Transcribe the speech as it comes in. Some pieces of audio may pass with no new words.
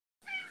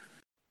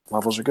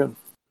Levels are good.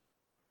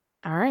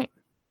 All right.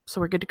 So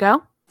we're good to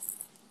go?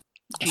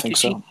 I think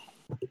so.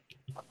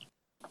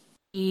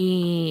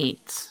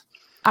 Eat.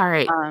 All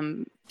right.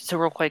 So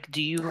real quick,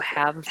 do you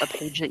have a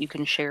page that you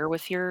can share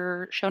with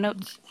your show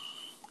notes?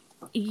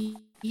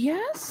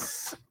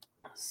 Yes.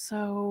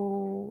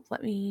 So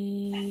let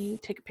me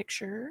take a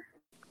picture.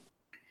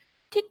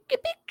 Take a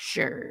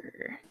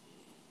picture.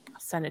 I'll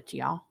send it to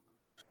y'all.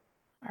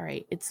 All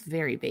right. It's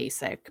very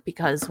basic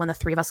because when the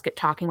three of us get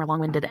talking, we're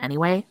long-winded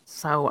anyway.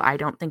 So I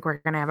don't think we're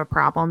going to have a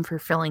problem for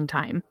filling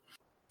time.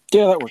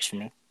 Yeah, that works for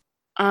me.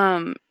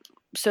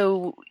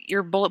 So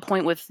your bullet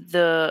point with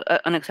the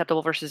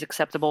unacceptable versus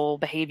acceptable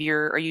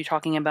behavior, are you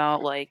talking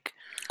about like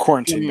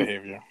quarantine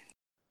behavior?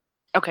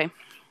 Okay.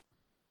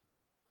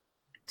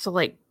 So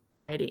like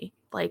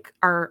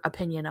our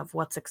opinion of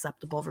what's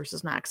acceptable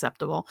versus not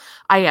acceptable.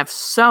 I have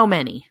so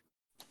many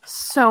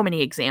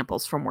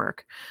examples from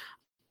work.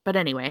 But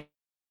anyway,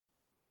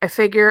 I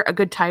figure a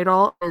good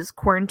title is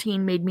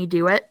Quarantine Made Me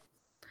Do It.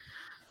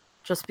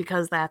 Just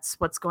because that's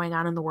what's going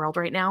on in the world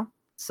right now.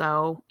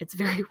 So it's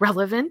very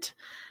relevant.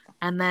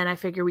 And then I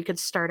figure we could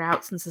start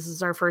out, since this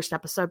is our first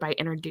episode, by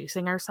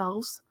introducing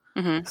ourselves.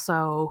 Mm-hmm.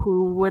 So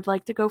who would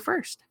like to go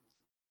first?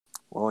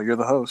 Well, you're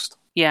the host.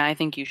 Yeah, I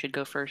think you should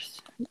go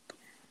first.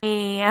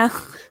 Yeah.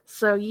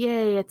 So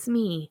yay, it's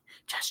me.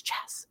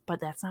 Jess, but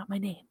that's not my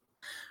name.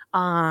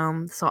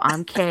 So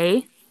I'm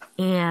Kay,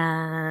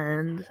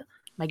 and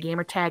my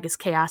gamer tag is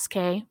Chaos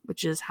K,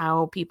 which is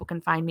how people can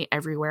find me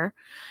everywhere.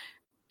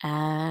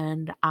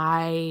 And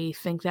I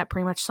think that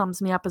pretty much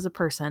sums me up as a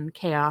person.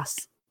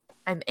 Chaos.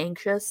 I'm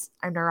anxious.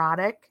 I'm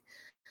neurotic.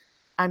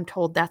 I'm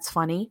told that's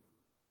funny.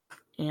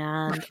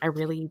 And I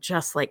really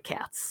just like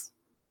cats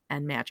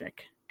and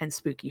magic and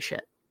spooky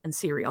shit and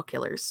serial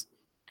killers.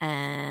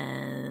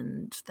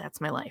 And that's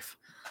my life.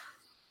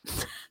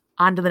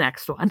 On to the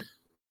next one.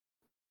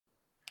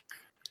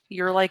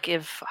 You're like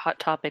if Hot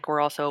Topic were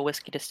also a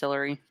whiskey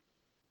distillery.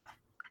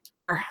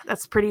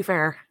 That's pretty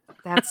fair.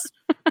 That's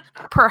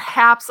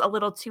perhaps a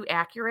little too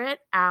accurate.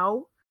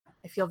 Ow.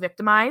 I feel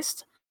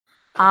victimized.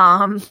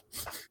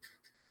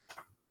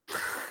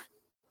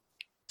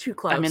 Too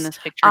close. I'm in this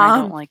picture and I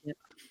don't like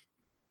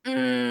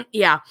it.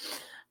 Yeah.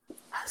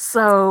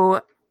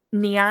 So,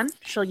 Neon,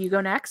 shall you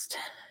go next?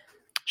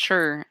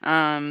 Sure.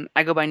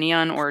 I go by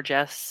Neon or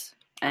Jess,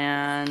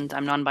 and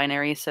I'm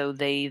non-binary, so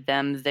they,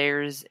 them,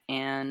 theirs,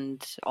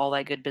 and all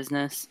that good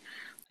business.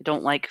 I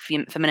don't like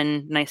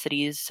feminine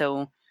niceties,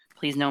 so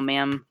please no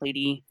ma'am,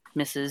 lady,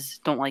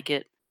 Mrs. Don't like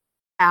it.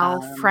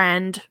 Pal,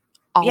 friend,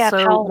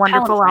 also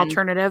wonderful pal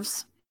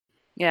alternatives.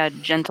 Yeah,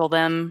 gentle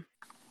them.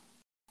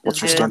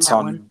 What's your stance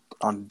on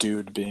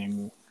dude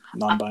being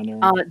non-binary?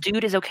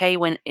 Dude is okay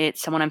when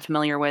it's someone I'm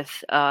familiar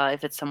with.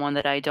 If it's someone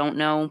that I don't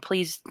know,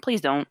 please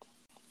don't.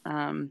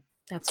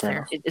 That's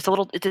fair. It's a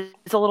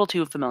little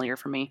too familiar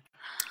for me.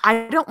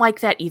 I don't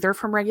like that either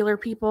from regular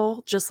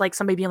people. Just like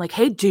somebody being like,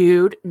 "Hey,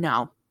 dude."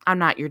 No, I'm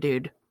not your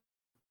dude.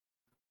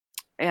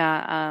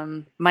 Yeah,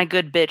 my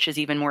good bitch is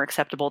even more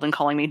acceptable than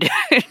calling me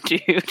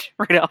dude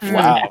right off.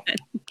 Wow.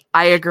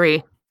 I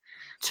agree.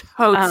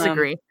 Totes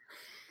agree.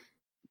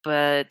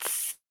 But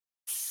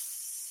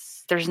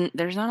there's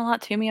not a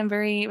lot to me. I'm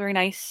very, very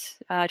nice.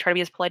 I try to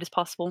be as polite as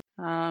possible.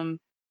 My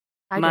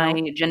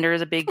gender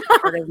is a big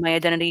part of my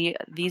identity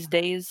these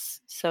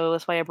days, so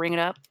that's why I bring it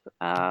up.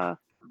 I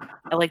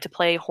like to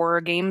play horror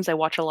games. I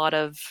watch a lot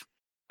of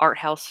art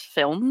house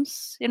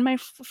films in my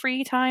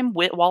free time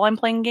while I'm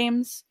playing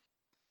games.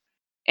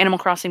 Animal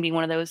Crossing being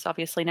one of those,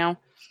 obviously, now.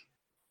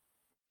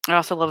 I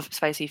also love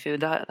spicy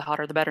food. The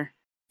hotter, the better.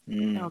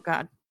 Oh,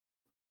 God.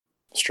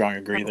 Strong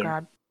agree there.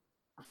 God.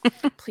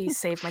 Please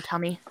save my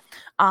tummy.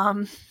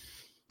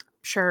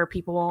 Sure,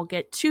 people will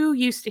get too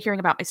used to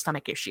hearing about my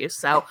stomach issues,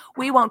 so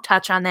we won't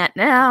touch on that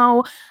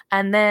now.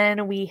 And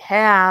then we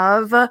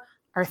have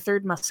our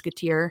third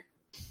musketeer.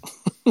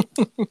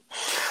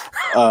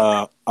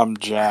 I'm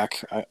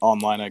Jack.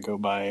 Online I go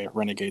by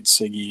Renegade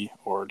Siggy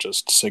or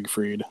just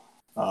Siegfried.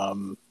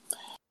 I'm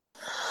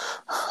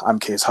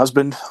Kay's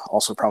husband,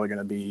 also probably going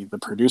to be the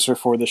producer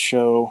for this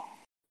show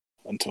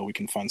until we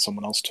can find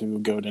someone else to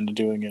goad into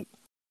doing it.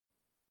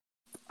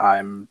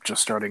 I'm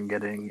just starting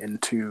getting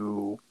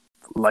into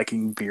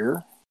liking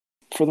beer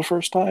for the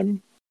first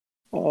time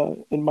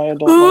in my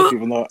adult life,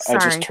 even though I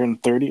just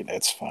turned 30.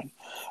 It's fine.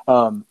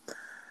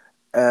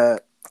 I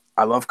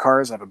love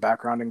cars. I have a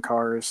background in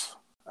cars.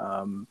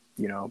 I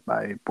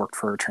worked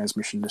for a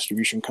transmission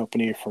distribution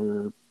company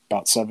for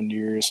about 7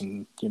 years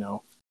and,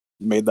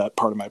 made that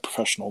part of my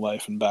professional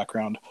life and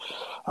background.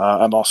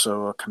 I'm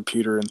also a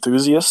computer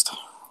enthusiast.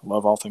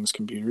 Love all things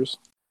computers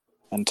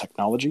and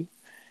technology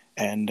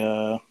and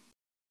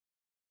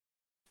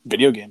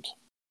video games.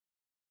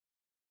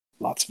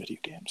 Lots of video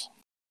games.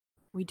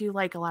 We do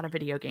like a lot of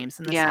video games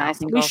in this house. I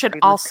think we should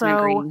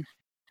also...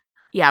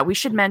 Yeah, we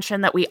should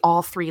mention that we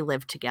all three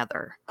live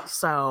together.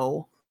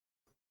 So...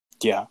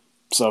 Yeah.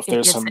 So if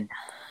there's some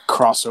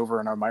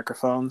crossover in our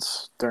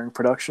microphones during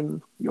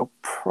production, that's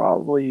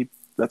probably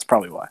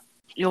why.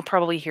 You'll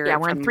probably hear it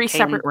we're from in 3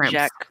 separate rooms.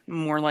 Jack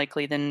more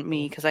likely than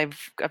me, because I've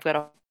got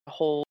a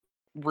whole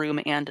room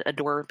and a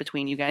door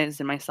between you guys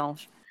and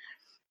myself.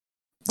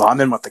 Well,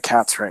 I'm in with the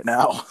cats right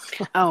now.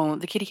 Oh,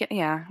 the kitty cat.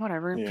 Yeah,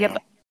 whatever. Yeah.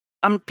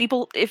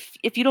 People, if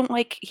you don't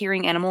like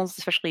hearing animals,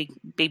 especially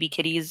baby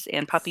kitties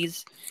and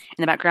puppies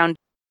in the background,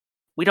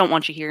 we don't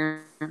want you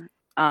here.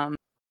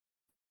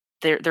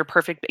 They're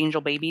perfect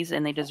angel babies,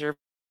 and they deserve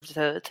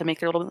to make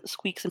their little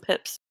squeaks and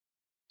pips.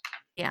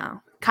 Yeah,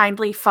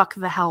 kindly fuck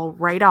the hell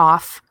right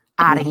off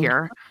out of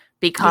here,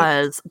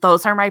 because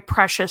those are my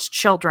precious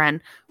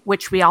children,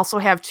 which we also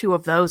have 2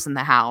 of those in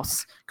the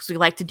house because we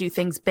like to do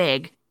things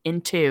big in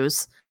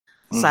 2s.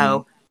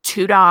 So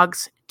 2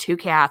 dogs, 2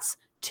 cats,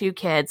 2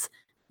 kids.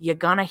 You're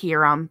gonna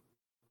hear them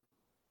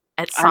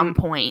at some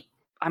point.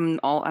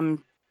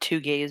 I'm 2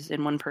 gays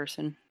in 1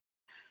 person.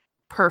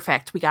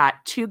 Perfect. We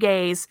got 2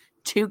 gays,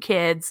 2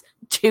 kids,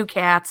 2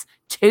 cats,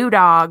 2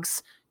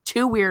 dogs,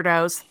 2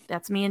 weirdos.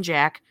 That's me and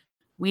Jack.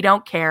 We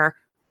don't care.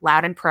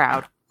 Loud and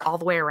proud all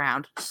the way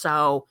around.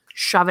 So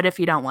shove it if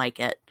you don't like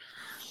it.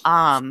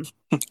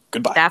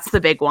 Goodbye. That's the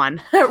big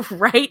one,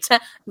 right?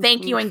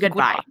 Thank you and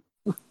goodbye.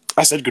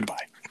 I said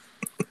goodbye.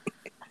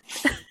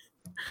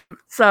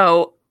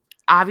 So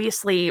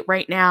obviously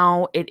right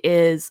now it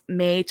is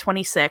May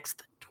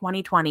 26th,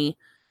 2020,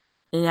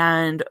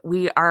 and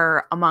we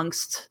are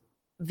amongst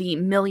the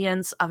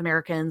millions of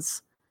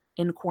Americans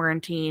in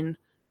quarantine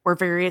or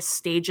various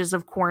stages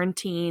of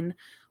quarantine.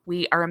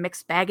 We are a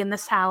mixed bag in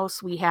this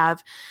house. We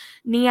have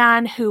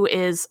Neon, who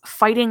is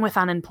fighting with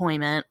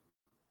unemployment.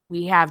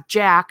 We have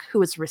Jack,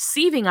 who is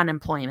receiving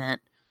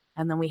unemployment.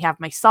 And then we have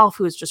myself,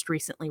 who has just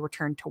recently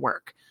returned to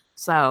work.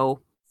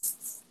 So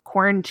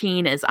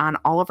quarantine is on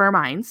all of our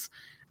minds.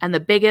 And the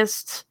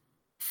biggest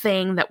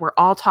thing that we're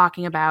all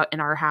talking about in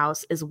our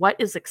house is what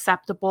is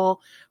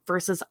acceptable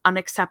versus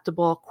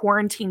unacceptable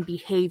quarantine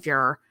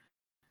behavior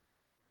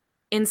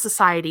in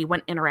society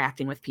when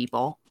interacting with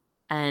people.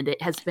 And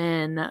it has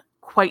been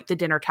quite the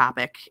dinner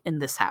topic in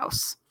this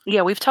house.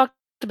 Yeah, we've talked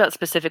about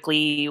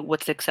specifically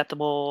what's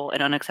acceptable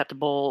and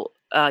unacceptable.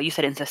 You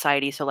said in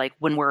society, so like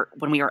when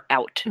we are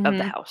out of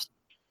the house.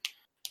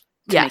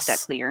 To make that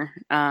clear.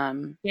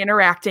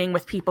 Interacting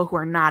with people who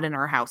are not in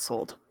our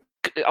household.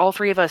 All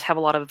 3 of us have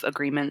a lot of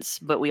agreements,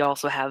 but we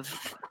also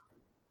have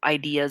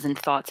ideas and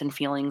thoughts and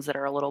feelings that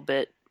are a little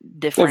bit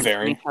different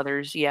from each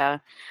other's. Yeah.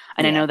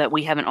 And I know that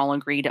we haven't all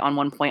agreed on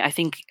one point. I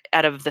think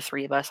out of the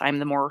 3 of us, I'm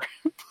the more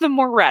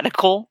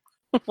radical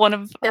one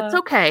of. That's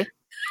okay.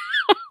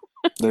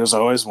 There's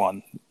always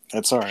one.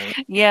 It's all right.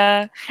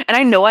 Yeah. And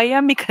I know I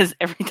am, because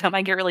every time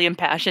I get really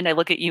impassioned, I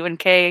look at you and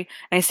Kay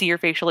and I see your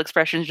facial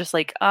expressions just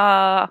like,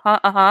 huh?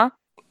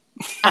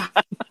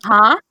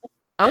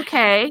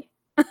 Okay.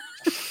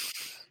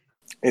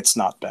 It's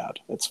not bad.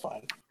 It's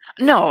fine.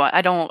 No,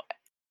 I don't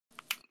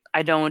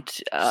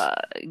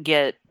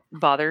get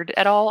bothered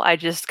at all. I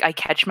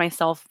catch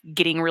myself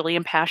getting really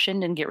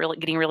impassioned and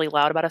getting really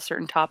loud about a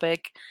certain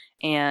topic,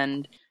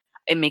 and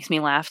it makes me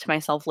laugh to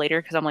myself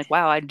later because I'm like,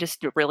 wow, I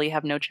just really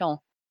have no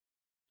chill.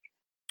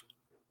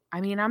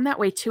 I mean, I'm that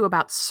way too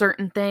about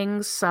certain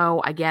things,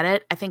 so I get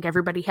it. I think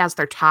everybody has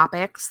their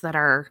topics that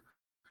are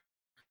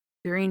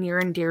very near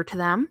and dear to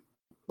them.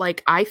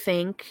 Like, I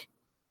think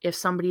if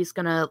somebody's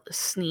gonna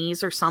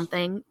sneeze or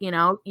something,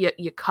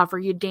 you cover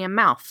your damn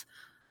mouth.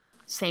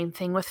 Same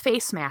thing with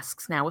face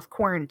masks now with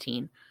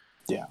quarantine.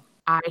 Yeah.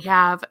 I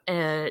have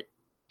an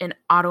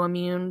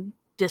autoimmune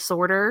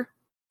disorder,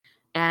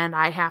 and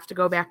I have to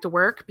go back to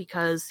work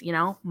because,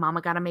 mama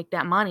got to make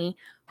that money,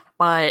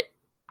 but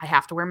I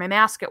have to wear my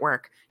mask at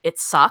work. It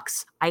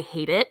sucks. I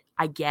hate it.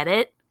 I get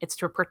it. It's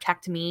to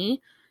protect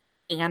me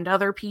and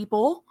other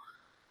people,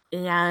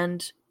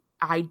 and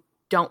I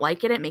don't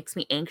like it. It makes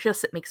me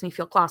anxious. It makes me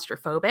feel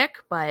claustrophobic,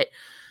 but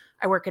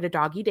I work at a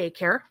doggy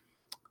daycare.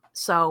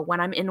 So when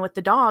I'm in with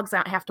the dogs, I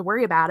don't have to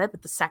worry about it.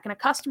 But the second a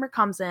customer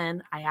comes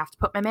in, I have to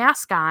put my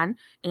mask on,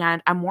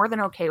 and I'm more than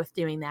okay with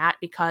doing that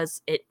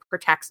because it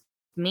protects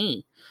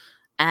me.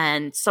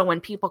 And so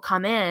when people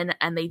come in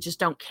and they just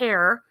don't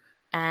care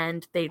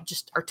and they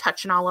just are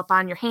touching all up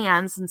on your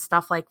hands and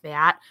stuff like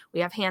that,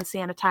 we have hand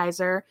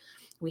sanitizer,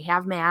 we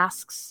have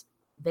masks,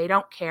 they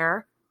don't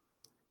care.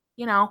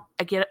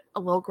 I get a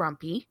little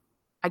grumpy.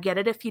 I get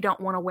it. If you don't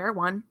want to wear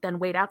one, then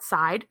wait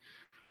outside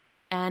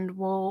and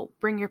we'll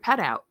bring your pet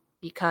out,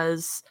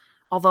 because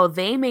although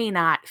they may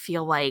not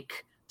feel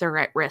like they're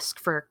at risk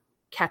for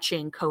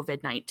catching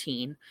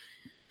COVID-19,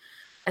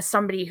 as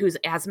somebody who's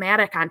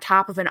asthmatic on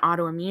top of an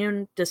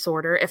autoimmune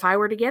disorder, if I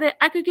were to get it,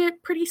 I could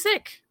get pretty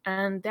sick,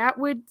 and that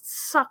would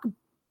suck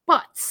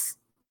butts.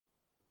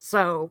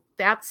 So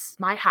that's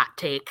my hot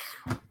take.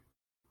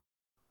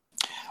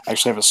 I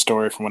actually have a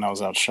story from when I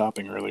was out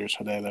shopping earlier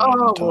today that I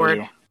didn't tell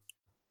you.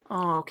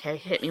 Oh, okay.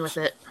 Hit me with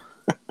it.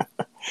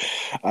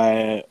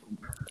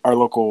 Our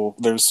local,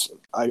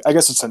 I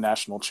guess it's a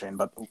national chain,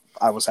 but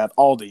I was at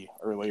Aldi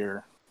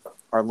earlier,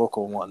 our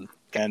local one.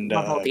 And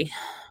Aldi.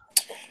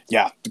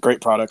 Yeah,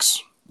 great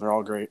products. They're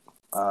all great.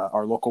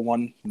 Our local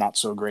one, not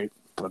so great,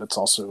 but it's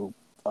also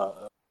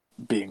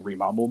being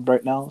remodeled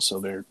right now, so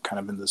they're kind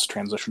of in this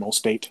transitional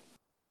state.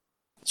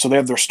 So they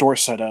have their store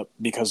set up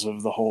because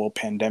of the whole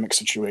pandemic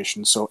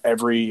situation. So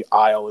every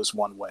aisle is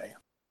one way.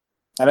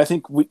 And I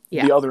think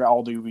the other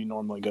Aldi we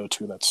normally go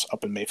to that's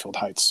up in Mayfield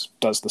Heights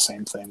does the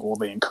same thing. Well,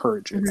 they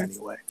encourage it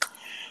anyway.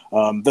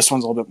 This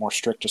one's a little bit more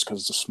strict just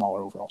because it's a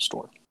smaller overall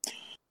store.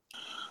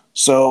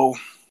 So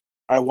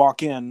I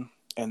walk in,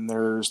 and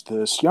there's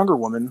this younger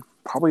woman,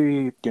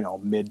 probably,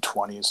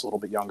 mid-20s, a little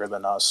bit younger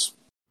than us,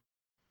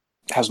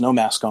 has no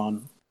mask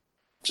on,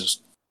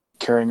 just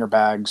carrying her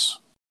bags.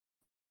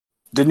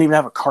 Didn't even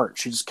have a cart.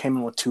 She just came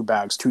in with two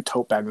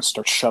tote bags, and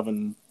started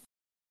shoving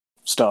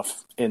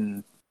stuff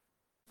in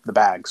the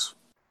bags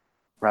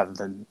rather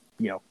than,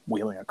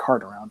 wheeling a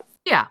cart around.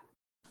 Yeah.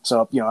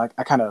 So,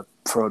 I kind of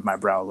furrowed my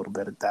brow a little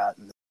bit at that.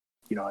 And,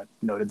 I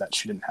noted that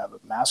she didn't have a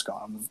mask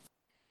on.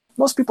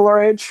 Most people our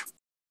age,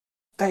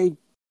 they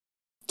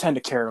tend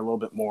to care a little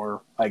bit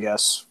more, I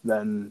guess,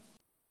 than,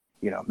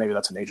 maybe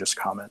that's an ageist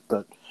comment,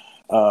 but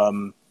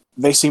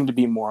they seem to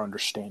be more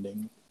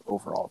understanding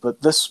overall.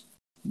 But this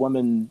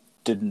woman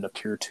didn't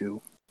appear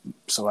to,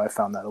 so I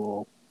found that a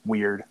little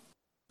weird.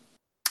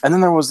 And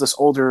then there was this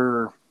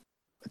older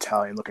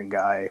Italian-looking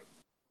guy,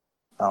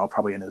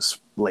 probably in his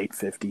late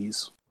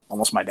 50s,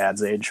 almost my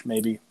dad's age,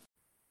 maybe.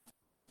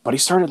 But he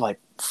started,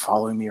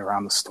 following me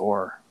around the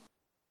store,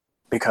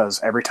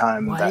 because every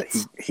time that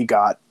he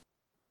got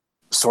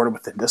sort of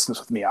within distance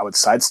with me, I would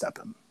sidestep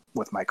him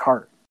with my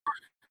cart.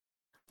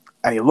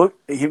 And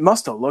he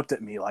must have looked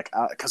at me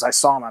because I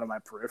saw him out of my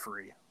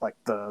periphery,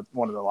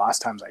 one of the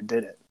last times I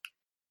did it.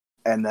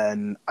 And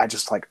then I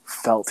just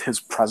felt his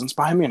presence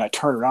behind me, and I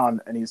turned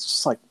around, and he's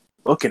just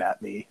looking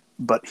at me,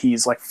 but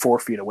he's 4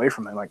 feet away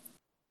from me.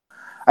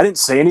 I didn't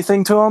say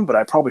anything to him, but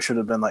I probably should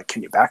have been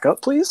can you back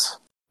up, please?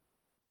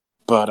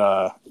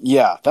 But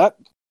yeah,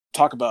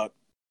 talk about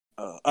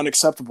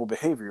unacceptable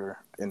behavior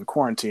in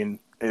quarantine.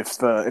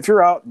 If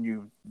you're out and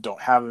you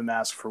don't have a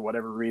mask for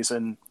whatever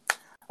reason,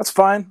 that's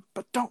fine,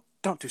 but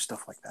don't do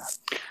stuff like that.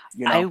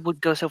 I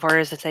would go so far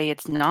as to say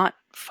it's not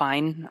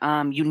fine.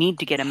 You need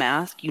to get a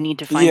mask. You need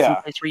to find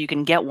some place where you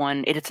can get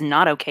one. It's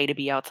not okay to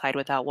be outside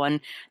without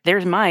one.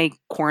 There's my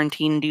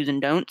quarantine do's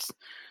and don'ts.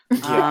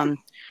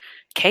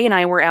 Kay and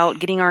I were out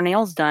getting our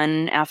nails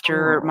done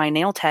after my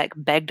nail tech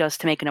begged us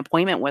to make an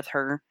appointment with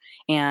her.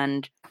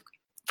 And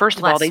first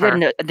of all, they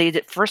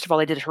did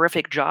a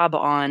terrific job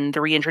on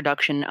the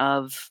reintroduction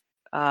of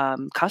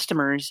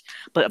customers.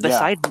 But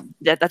beside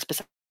that's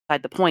beside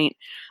the point.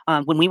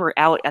 When we were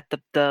out at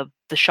the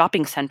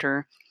shopping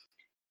center,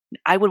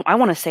 I want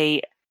to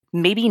say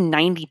maybe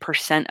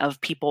 90%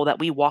 of people that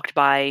we walked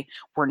by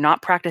were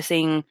not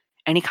practicing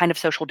any kind of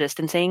social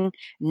distancing.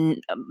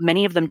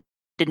 Many of them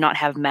did not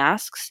have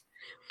masks.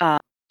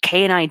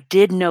 Kay and I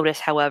did notice,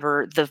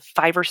 however, the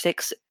 5 or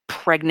 6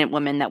 pregnant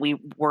women that we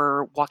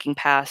were walking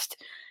past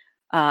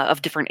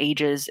of different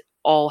ages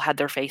all had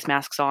their face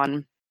masks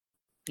on.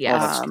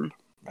 Yeah.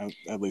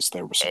 At least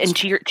they were. And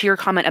to your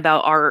comment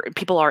about our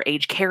people our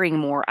age caring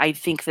more, I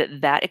think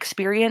that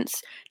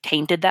experience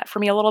tainted that for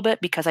me a little bit,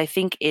 because I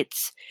think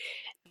it's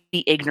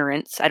the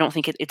ignorance. I don't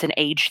think it's an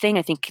age thing.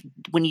 I think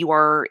when you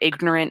are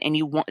ignorant and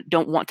you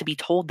don't want to be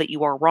told that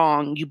you are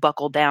wrong, you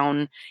buckle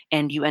down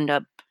and you end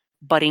up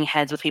butting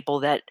heads with people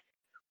that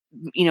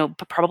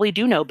probably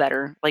do know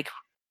better.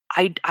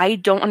 I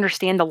don't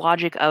understand the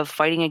logic of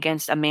fighting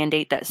against a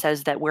mandate that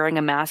says that wearing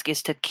a mask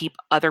is to keep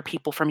other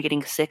people from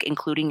getting sick,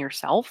 including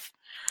yourself.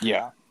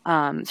 Yeah. So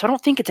I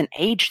don't think it's an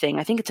age thing.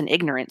 I think it's an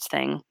ignorance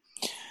thing.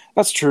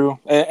 That's true.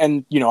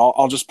 And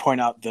I'll just point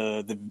out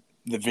the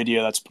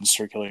video that's been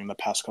circulating the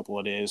past couple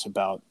of days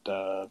about,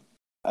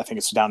 I think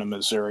it's down in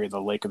Missouri, the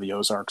Lake of the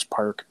Ozarks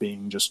Park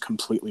being just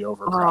completely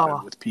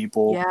overcrowded with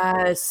people.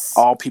 Yes.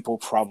 All people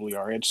probably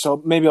our age.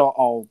 So maybe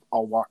I'll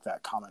walk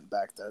that comment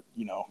back that,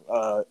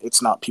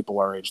 it's not people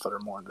our age that are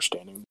more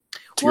understanding.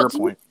 To your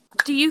point.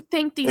 Do you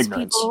think these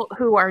people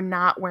who are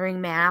not wearing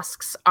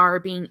masks are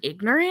being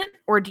ignorant,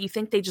 or do you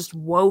think they just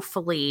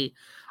woefully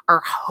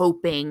are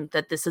hoping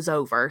that this is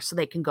over so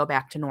they can go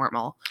back to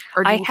normal?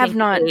 Or I have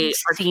not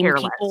seen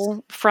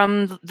people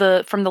from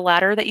the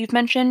latter that you've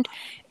mentioned.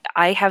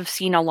 I have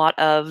seen a lot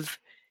of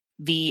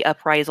the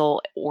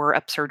uprisal or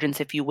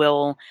upsurgence, if you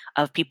will,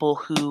 of people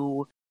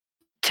who,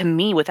 to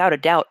me, without a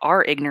doubt,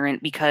 are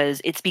ignorant,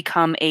 because it's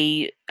become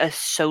a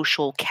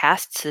social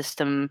caste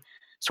system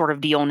sort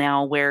of deal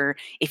now, where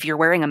if you're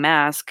wearing a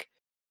mask,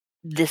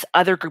 this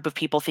other group of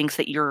people thinks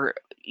that you're,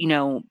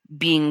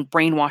 being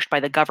brainwashed by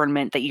the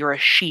government, that you're a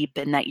sheep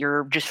and that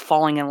you're just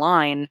falling in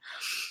line.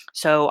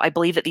 So I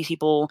believe that these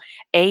people,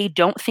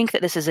 don't think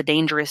that this is a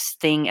dangerous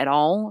thing at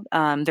all.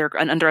 They're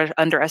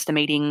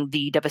underestimating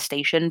the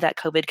devastation that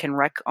COVID can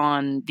wreak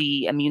on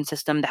the immune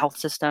system, the health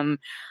system,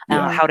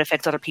 how it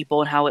affects other people,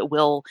 and how it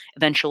will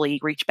eventually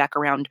reach back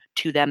around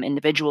to them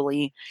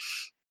individually.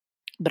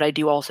 But I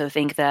do also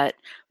think that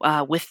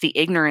with the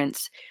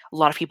ignorance, a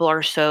lot of people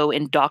are so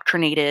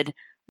indoctrinated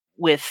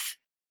with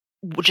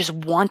just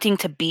wanting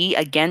to be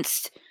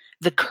against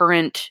the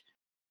current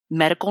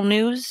medical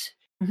news,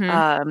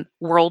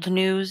 world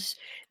news.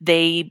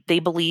 They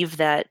believe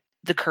that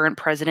the current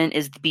president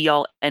is the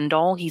be-all,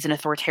 end-all. He's an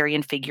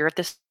authoritarian figure at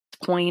this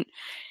point.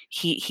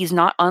 He's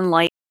not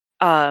unlike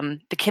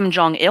the Kim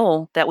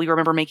Jong-il that we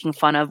remember making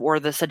fun of, or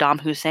the Saddam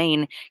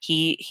Hussein.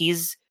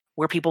 He's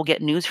where people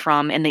get news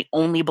from, and they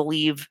only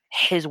believe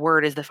his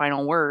word is the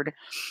final word.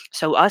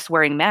 So us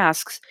wearing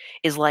masks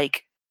is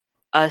like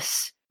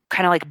us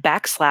kind of like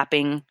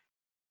backslapping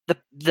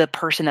the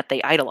person that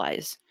they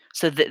idolize.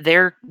 So that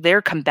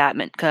their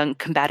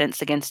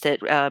combatants against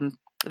it,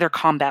 their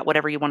combat,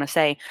 whatever you want to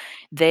say,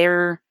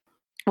 their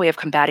way of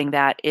combating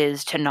that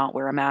is to not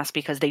wear a mask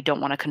because they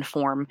don't want to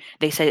conform.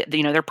 They say,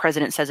 their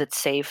president says it's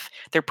safe.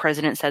 Their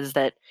president says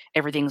that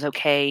everything's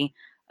okay.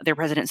 Their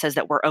president says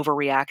that we're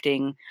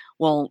overreacting.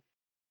 Well,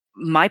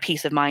 my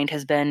peace of mind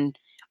has been,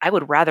 I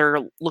would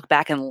rather look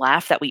back and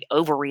laugh that we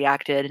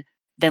overreacted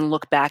than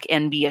look back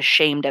and be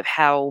ashamed of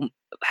how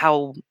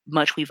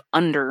much we've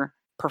underperformed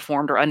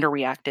or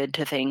underreacted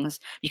to things,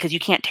 because you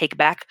can't take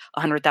back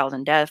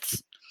 100,000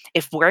 deaths.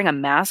 If wearing a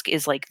mask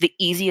is like the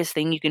easiest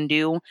thing you can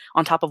do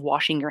on top of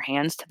washing your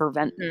hands to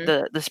prevent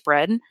the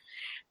spread,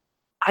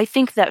 I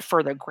think that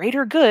for the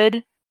greater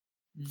good,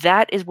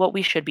 that is what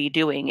we should be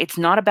doing. It's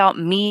not about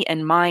me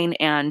and mine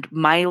and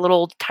my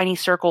little tiny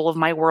circle of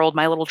my world,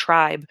 my little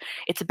tribe.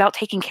 It's about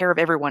taking care of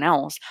everyone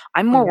else.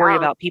 I'm more worried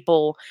about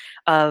people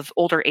of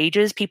older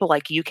ages, people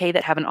like UK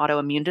that have an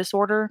autoimmune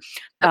disorder,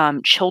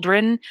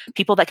 children,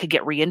 people that could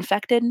get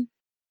reinfected.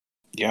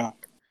 Yeah.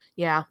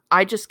 Yeah,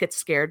 I just get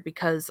scared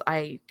because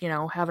I,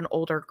 have an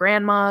older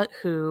grandma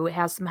who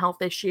has some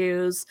health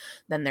issues.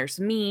 Then there's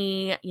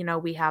me,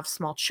 we have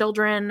small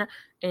children,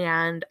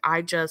 and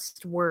I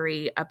just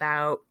worry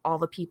about all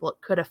the people it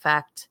could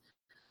affect.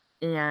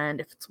 And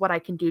if it's what I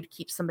can do to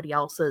keep somebody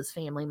else's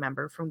family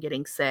member from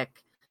getting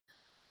sick,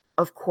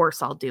 of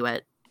course I'll do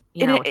it.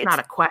 It's not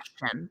a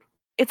question.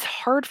 It's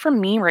hard for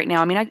me right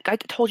now. I mean, I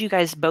told you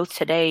guys both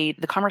today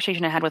the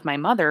conversation I had with my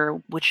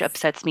mother, which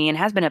upsets me and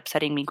has been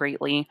upsetting me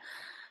greatly.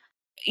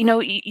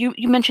 You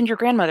mentioned your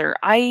grandmother.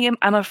 I'm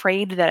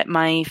afraid that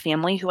my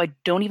family, who I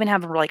don't even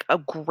have like a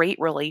great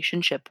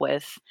relationship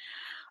with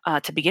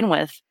to begin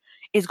with,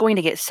 is going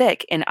to get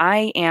sick, and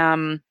I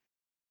am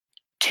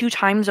 2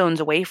 time zones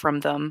away from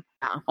them,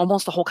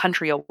 almost the whole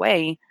country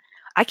away.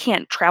 I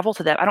can't travel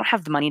to them. I don't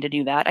have the money to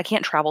do that. I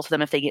can't travel to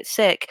them if they get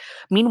sick.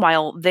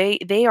 Meanwhile,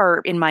 they are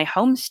in my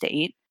home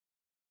state,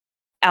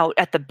 out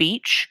at the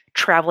beach,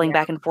 traveling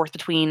back and forth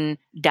between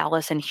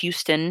Dallas and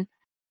Houston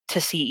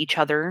to see each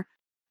other.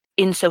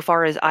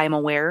 Insofar as I'm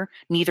aware,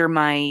 neither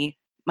my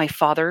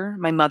father,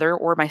 my mother,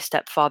 or my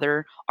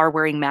stepfather are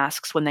wearing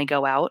masks when they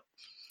go out.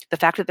 The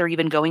fact that they're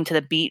even going to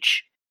the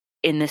beach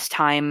in this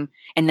time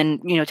and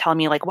then, telling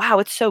me like, wow,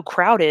 it's so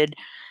crowded.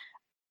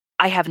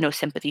 I have no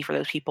sympathy for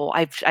those people.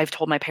 I've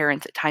told my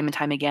parents time and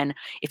time again,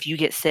 if you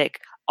get sick,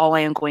 all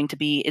I am going to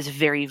be is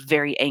very,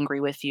 very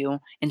angry with you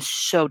and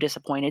so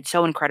disappointed,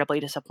 so incredibly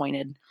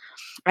disappointed.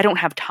 I don't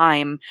have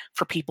time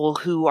for people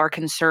who are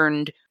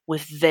concerned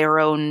with their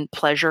own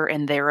pleasure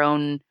and their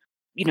own,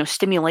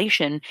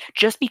 stimulation.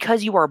 Just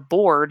because you are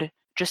bored,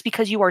 just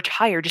because you are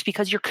tired, just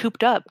because you're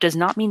cooped up does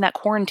not mean that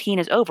quarantine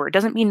is over. It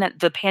doesn't mean that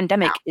the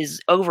pandemic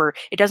is over.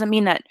 It doesn't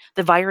mean that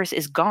the virus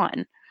is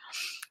gone.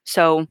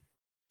 So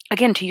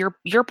again, to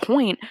your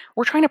point,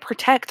 we're trying to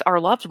protect our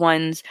loved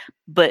ones,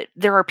 but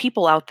there are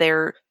people out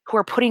there who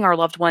are putting our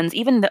loved ones,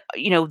 even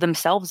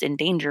themselves, in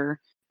danger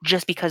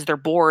just because they're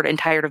bored and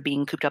tired of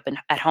being cooped up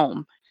at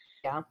home.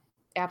 Yeah,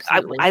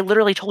 absolutely. I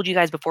literally told you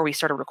guys before we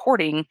started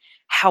recording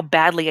how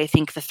badly I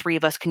think the 3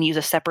 of us can use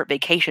a separate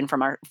vacation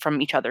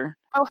from each other.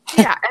 Oh,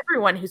 yeah.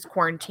 Everyone who's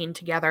quarantined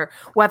together,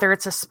 whether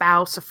it's a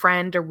spouse, a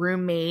friend, a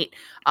roommate,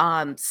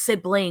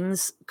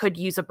 siblings, could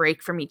use a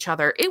break from each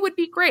other. It would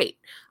be great.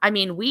 I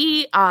mean,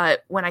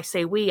 when I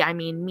say we, I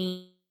mean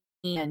me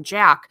and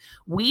Jack,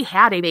 we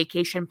had a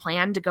vacation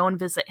planned to go and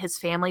visit his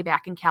family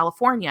back in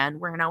California, and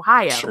we're in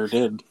Ohio. Sure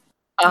did.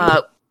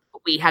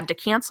 We had to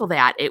cancel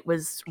that. It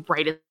was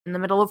right in the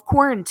middle of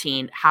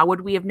quarantine. How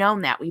would we have known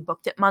that? We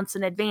booked it months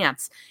in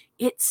advance.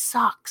 It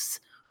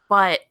sucks.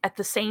 But at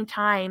the same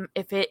time,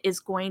 if it is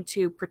going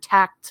to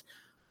protect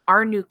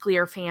our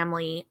nuclear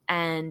family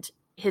and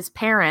his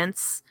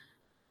parents,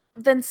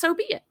 then so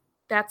be it.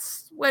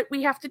 That's what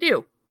we have to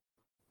do.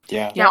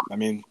 Yeah. Now, I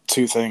mean,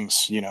 2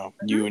 things, you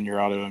and your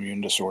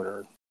autoimmune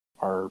disorder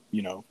are,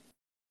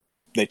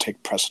 they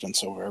take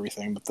precedence over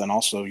everything. But then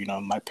also,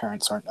 my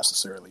parents aren't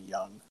necessarily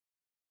young.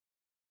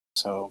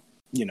 So,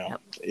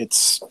 it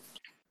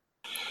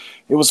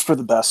was for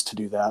the best to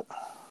do that.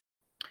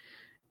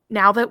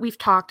 Now that we've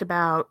talked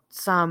about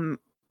some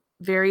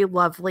very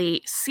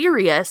lovely,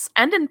 serious,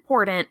 and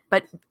important,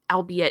 but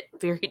albeit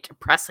very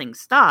depressing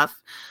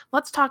stuff,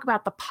 let's talk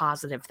about the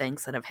positive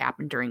things that have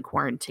happened during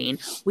quarantine.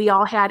 We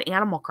all had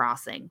Animal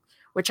Crossing,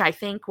 which I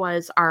think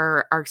was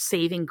our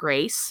saving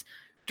grace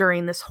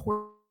during this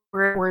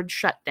horrid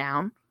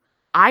shutdown.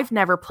 I've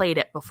never played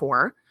it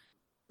before,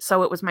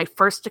 so it was my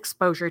first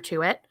exposure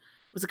to it.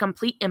 It was a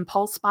complete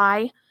impulse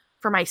buy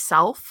for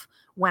myself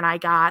when I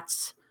got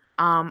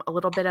a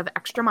little bit of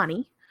extra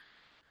money.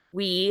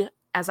 We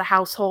as a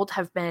household,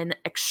 have been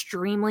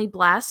extremely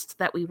blessed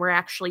that we were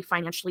actually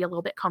financially a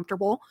little bit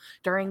comfortable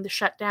during the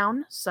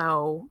shutdown.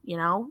 So,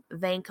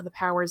 thank the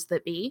powers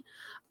that be.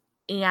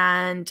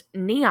 And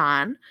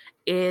Neon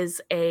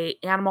is a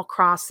Animal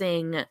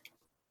Crossing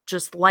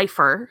just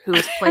lifer who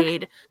has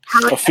played how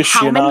many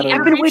Aficionado.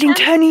 I've been waiting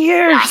 10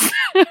 years.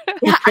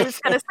 Yeah, I was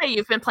going to say,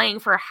 you've been playing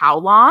for how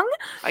long?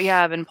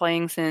 Yeah, I've been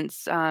playing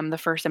since the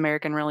first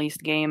American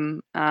released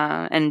game.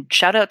 And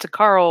shout out to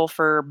Carl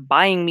for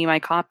buying me my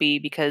copy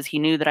because he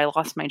knew that I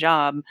lost my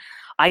job.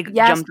 I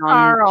jumped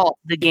on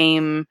the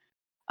game.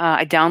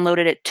 I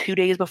downloaded it 2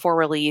 days before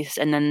release,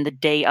 and then the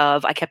day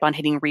of, I kept on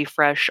hitting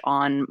refresh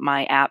on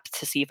my app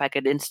to see if I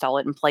could install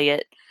it and play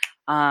it.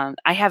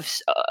 I have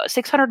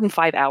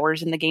 605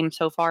 hours in the game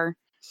so far.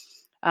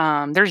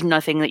 There's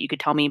nothing that you could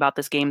tell me about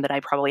this game that I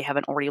probably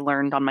haven't already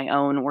learned on my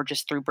own or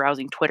just through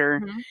browsing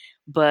Twitter. Mm-hmm.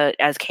 But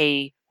as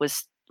Kay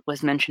was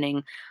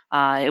mentioning,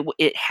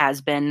 it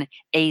has been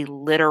a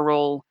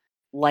literal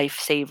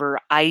lifesaver.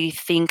 I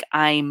think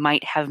I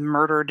might have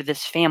murdered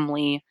this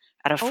family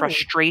out of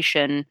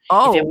frustration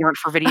if it weren't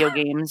for video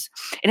games.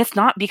 And it's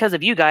not because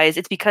of you guys.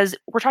 It's because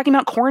we're talking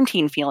about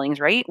quarantine feelings,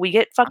 right? We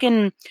get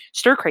fucking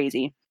stir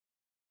crazy.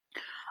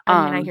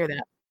 I hear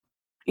that.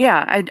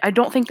 Yeah, I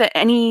don't think that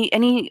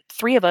any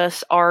three of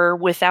us are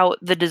without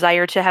the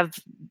desire to have,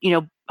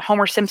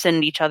 Homer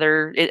Simpson each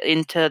other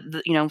into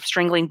the,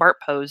 strangling Bart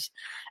pose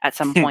at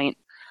some point.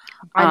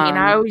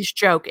 I always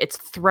joke it's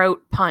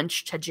throat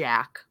punch to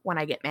Jack when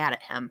I get mad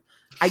at him.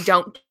 I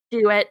don't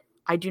do it.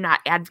 I do not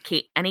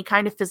advocate any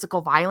kind of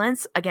physical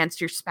violence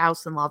against your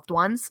spouse and loved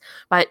ones,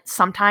 but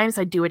sometimes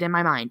I do it in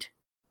my mind.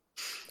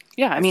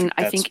 Yeah, I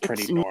think it's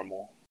pretty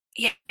normal.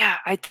 Yeah,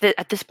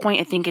 at this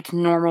point, I think it's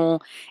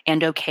normal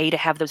and okay to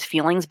have those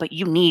feelings, but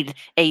you need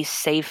a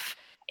safe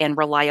and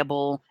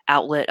reliable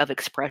outlet of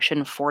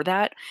expression for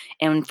that.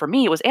 And for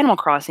me, it was Animal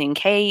Crossing.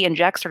 Kay and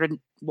Jack started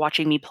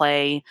watching me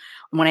play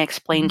when I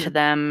explained to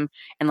them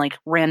and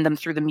ran them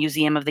through the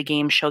museum of the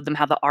game, showed them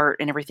how the art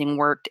and everything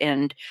worked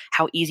and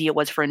how easy it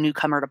was for a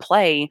newcomer to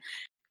play.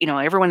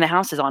 Everyone in the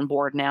house is on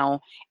board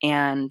now,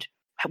 and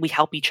we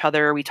help each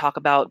other. We talk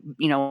about,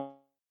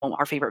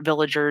 our favorite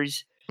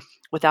villagers.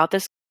 Without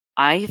this,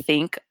 I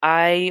think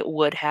I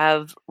would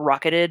have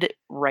rocketed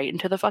right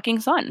into the fucking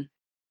sun.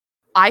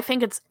 I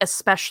think it's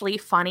especially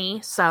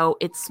funny. So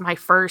it's my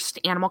first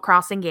Animal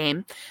Crossing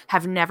game.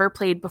 Have never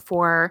played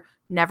before,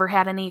 never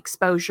had any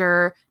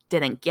exposure,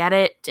 didn't get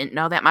it, didn't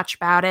know that much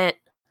about it.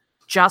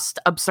 Just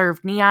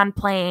observed Neon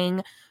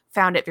playing,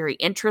 found it very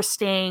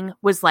interesting,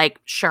 was like,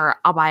 sure,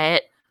 I'll buy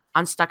it.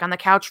 I'm stuck on the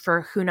couch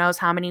for who knows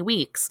how many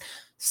weeks.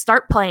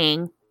 Start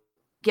playing,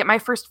 get my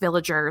first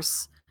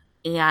villagers,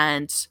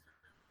 and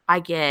I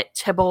get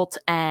Tybalt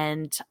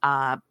and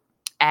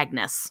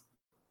Agnes.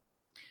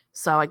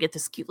 So I get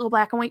this cute little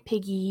black and white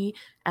piggy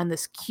and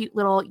this cute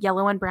little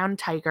yellow and brown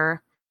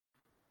tiger.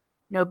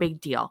 No big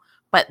deal.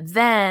 But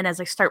then as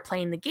I start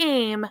playing the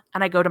game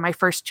and I go to my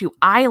first 2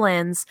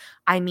 islands,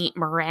 I meet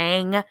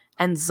Meringue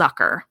and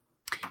Zucker.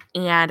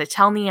 And I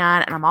tell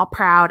Neon, and I'm all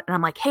proud, and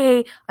I'm like,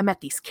 hey, I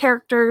met these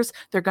characters.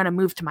 They're going to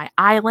move to my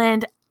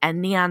island.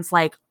 And Neon's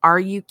like, are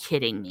you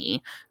kidding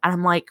me? And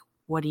I'm like,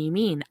 what do you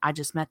mean? I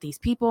just met these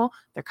people.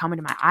 They're coming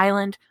to my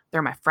island.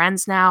 They're my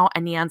friends now.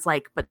 And Neon's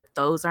like, but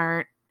those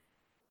aren't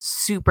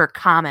super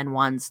common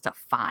ones to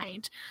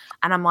find.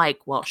 And I'm like,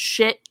 well,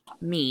 shit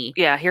me.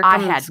 Yeah, here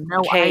comes I had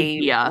no Kay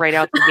idea. right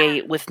out the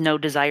gate with no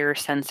desire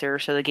sensor.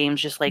 So the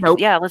game's just like, Nope.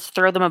 Yeah, let's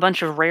throw them a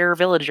bunch of rare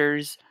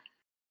villagers.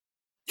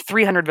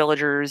 300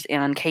 villagers,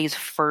 and Kay's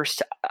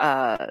first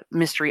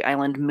Mystery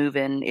Island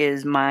move-in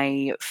is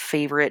my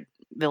favorite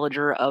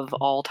villager of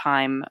all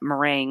time,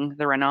 Meringue,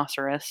 the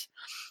rhinoceros,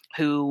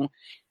 who,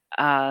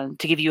 to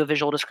give you a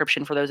visual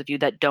description for those of you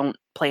that don't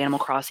play Animal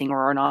Crossing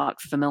or are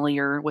not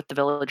familiar with the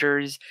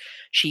villagers,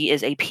 she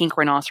is a pink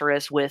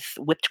rhinoceros with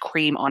whipped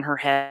cream on her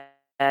head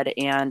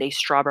and a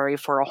strawberry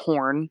for a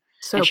horn.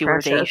 So and she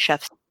precious. wears a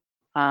chef's.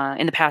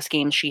 In the past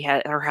games,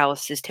 her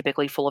house is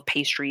typically full of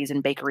pastries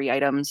and bakery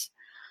items.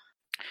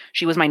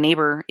 She was my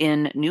neighbor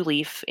in New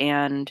Leaf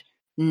and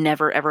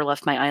never ever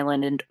left my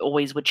island and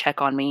always would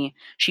check on me.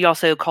 She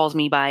also calls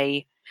me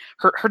by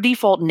her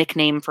default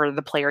nickname for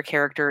the player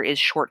character is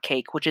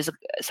Shortcake, which is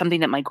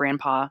something that my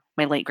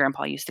late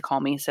grandpa used to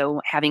call me.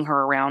 So having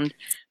her around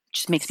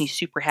just makes me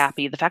super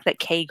happy. The fact that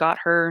Kay got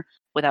her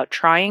without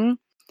trying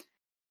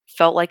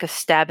felt like a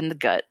stab in the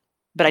gut.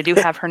 But I do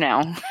have her now.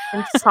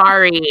 I'm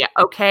sorry,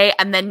 okay?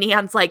 And then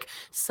Neon's like,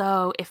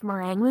 so if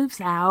Meringue moves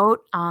out,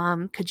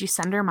 could you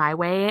send her my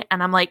way?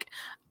 And I'm like,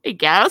 I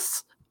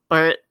guess,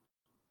 but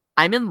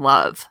I'm in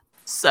love.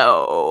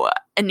 So,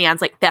 and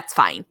Neon's like, that's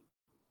fine.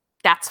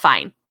 That's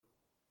fine.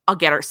 I'll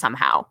get her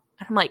somehow.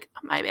 And I'm like,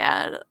 my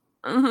bad.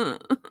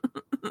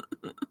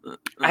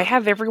 I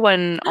have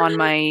everyone on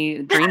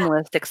my dream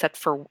list except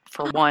for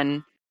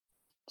one.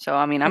 So,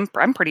 I mean, I'm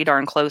pretty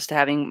darn close to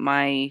having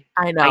my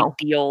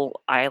ideal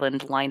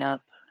island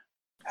lineup.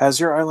 Has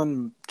your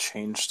island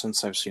changed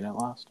since I've seen it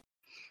last?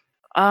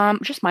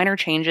 Just minor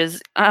changes.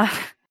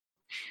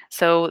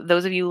 So,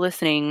 those of you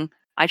listening,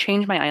 I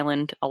change my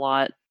island a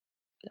lot.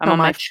 I'm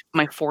on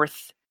my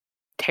fourth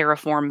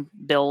Terraform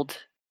build,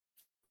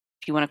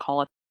 if you want to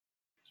call it.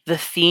 The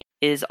theme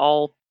is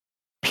all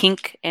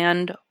pink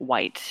and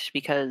white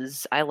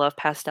because I love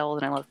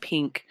pastels and I love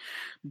pink.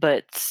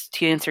 But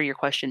to answer your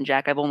question,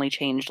 Jack, I've only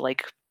changed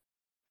like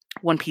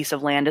one piece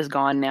of land is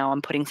gone now.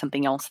 I'm putting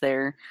something else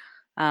there.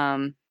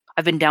 I've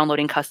been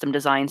downloading custom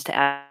designs to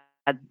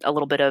add a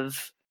little bit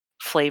of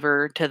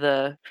flavor to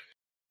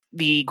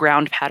the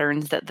ground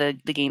patterns that the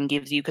game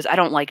gives you, because I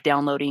don't like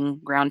downloading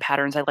ground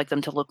patterns. I like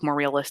them to look more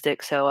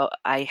realistic. So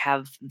I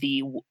have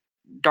the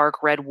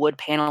dark red wood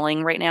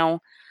paneling right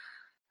now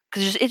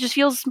because it just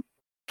feels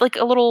like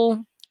a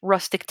little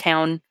rustic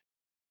town.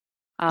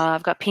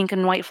 I've got pink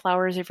and white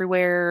flowers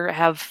everywhere. I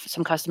have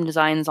some custom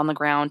designs on the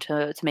ground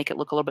to make it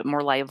look a little bit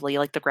more lively,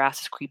 like the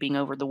grass is creeping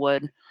over the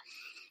wood.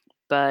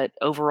 But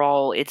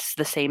overall, it's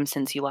the same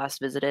since you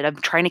last visited. I'm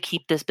trying to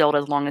keep this build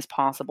as long as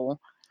possible.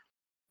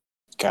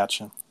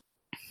 Gotcha.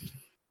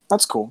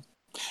 That's cool.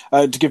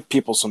 To give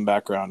people some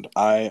background,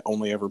 I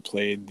only ever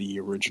played the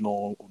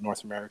original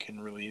North American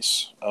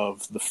release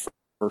of the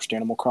first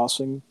Animal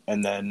Crossing,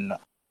 and then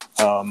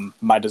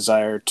my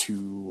desire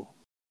to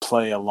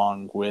play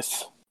along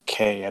with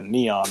Kay and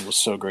Neon was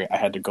so great I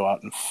had to go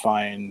out and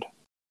find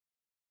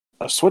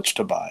a Switch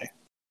to buy,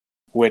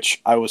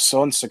 which I was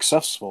so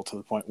unsuccessful to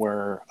the point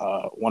where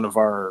one of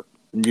our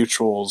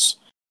mutuals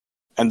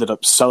ended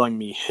up selling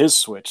me his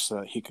Switch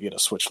so that he could get a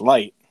Switch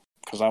Lite,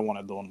 because I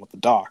wanted the one with the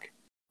dock.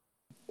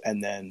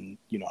 And then,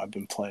 I've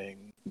been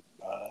playing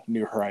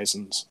New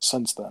Horizons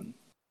since then.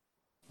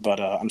 But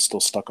I'm still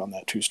stuck on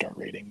that 2-star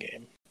rating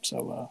game,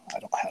 so I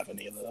don't have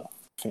any of the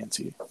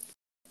fancy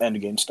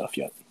endgame stuff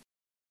yet.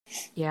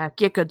 Yeah,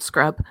 get good,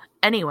 scrub.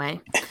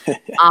 Anyway,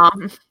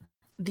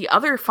 the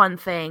other fun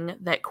thing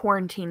that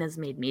quarantine has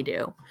made me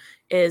do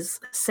is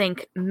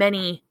sink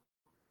many,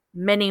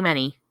 many,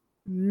 many,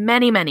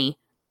 many, many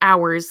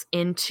hours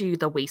into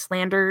the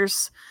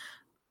Wastelanders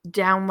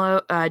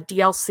download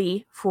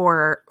DLC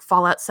for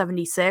Fallout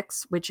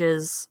 76, which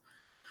is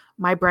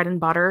my bread and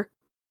butter.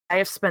 I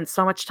have spent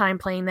so much time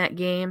playing that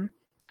game.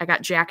 I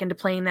got Jack into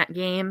playing that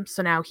game,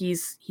 so now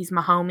he's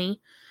my homie.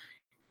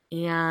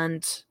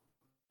 And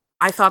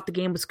I thought the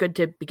game was good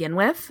to begin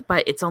with,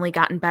 but it's only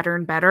gotten better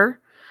and better.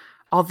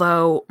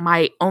 Although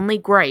my only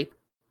gripe,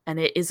 and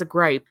it is a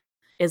gripe,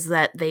 is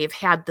that they've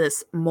had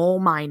this mole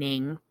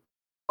mining,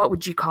 what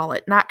would you call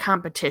it? Not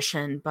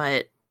competition,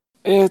 but...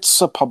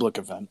 It's a public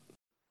event.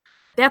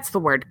 That's the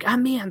word. God,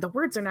 man, the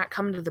words are not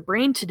coming to the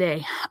brain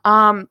today.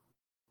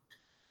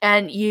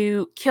 And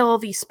you kill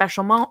these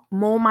special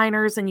mole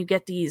miners, and you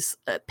get these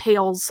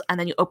pails, and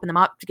then you open them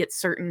up to get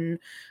certain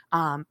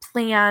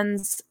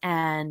plans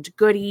and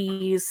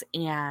goodies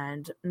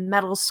and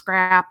metal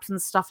scraps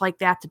and stuff like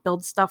that to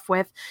build stuff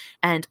with.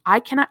 And I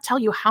cannot tell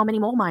you how many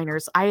mole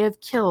miners I have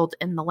killed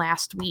in the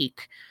last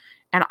week,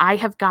 and I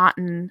have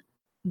gotten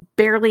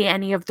barely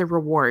any of the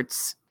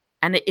rewards.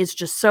 And it is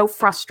just so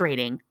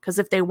frustrating, because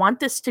if they want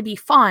this to be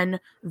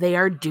fun, they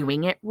are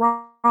doing it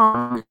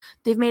wrong.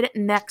 They've made it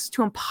next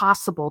to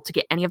impossible to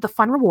get any of the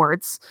fun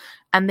rewards,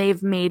 and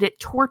they've made it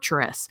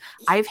torturous.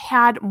 I've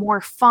had more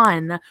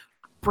fun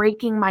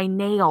breaking my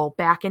nail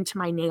back into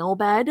my nail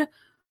bed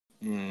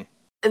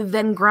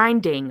than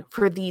grinding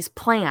for these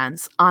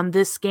plans on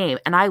this game.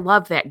 And I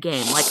love that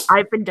game. Like,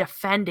 I've been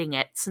defending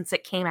it since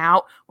it came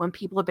out when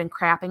people have been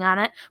crapping on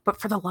it.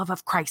 But for the love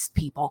of Christ,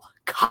 people,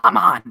 come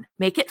on.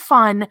 Make it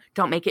fun.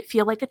 Don't make it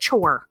feel like a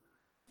chore.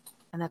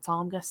 And that's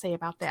all I'm going to say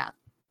about that.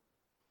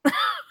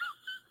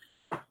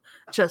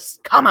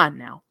 Just come on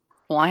now.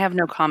 Well, I have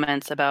no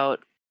comments about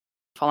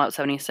Fallout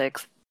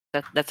 76.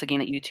 That's a game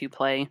that you two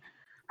play.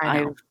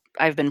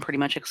 I've been pretty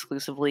much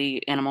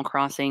exclusively Animal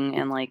Crossing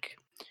and like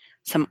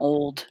some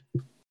old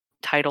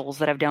titles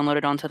that I've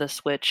downloaded onto the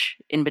Switch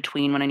in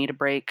between when I need a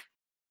break.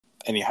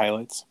 Any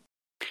highlights?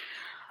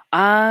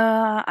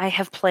 I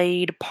have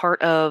played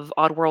part of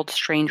Oddworld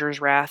Stranger's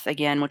Wrath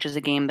again, which is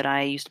a game that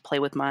I used to play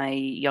with my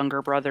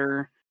younger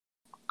brother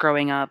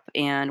growing up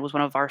and was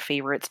one of our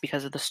favorites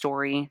because of the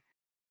story.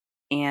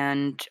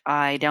 And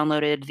I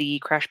downloaded the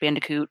Crash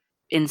Bandicoot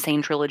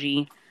Insane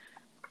Trilogy.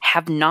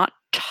 Have not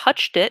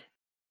touched it.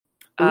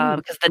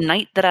 Because the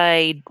night that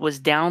I was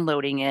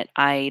downloading it,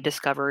 I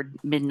discovered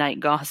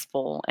Midnight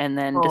Gospel and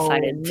then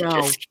decided to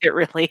just get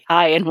really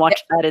high and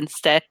watch that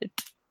instead.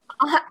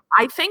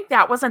 I think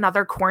that was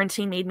another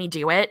quarantine made me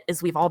do it,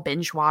 is we've all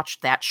binge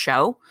watched that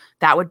show.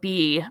 That would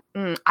be,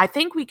 I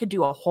think we could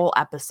do a whole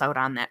episode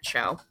on that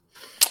show.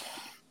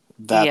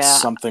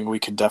 That's something we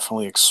could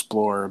definitely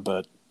explore,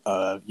 but,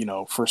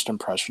 first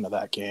impression of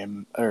that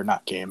game, or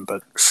not game,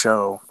 but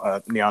show,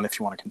 Neon, if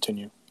you want to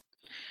continue.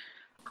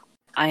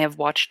 I have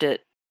watched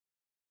it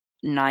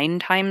 9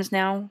 times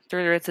now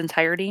through its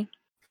entirety,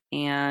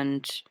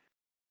 and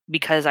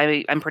because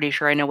I'm pretty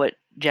sure I know what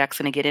Jack's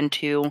going to get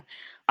into,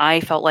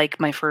 I felt like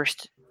my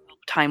first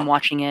time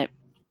watching it,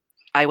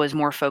 I was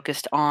more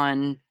focused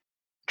on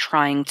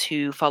trying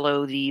to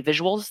follow the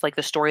visuals, like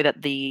the story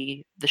that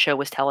the show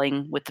was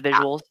telling with the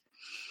visuals.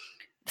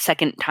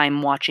 Second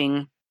time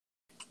watching,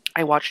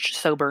 I watched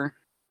sober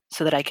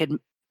so that I could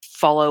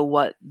follow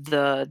what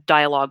the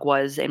dialogue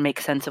was and make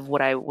sense of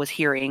what I was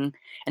hearing,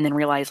 and then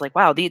realize like,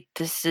 wow,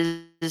 this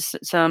is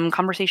some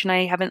conversation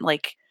I haven't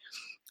like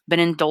been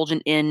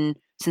indulgent in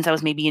since I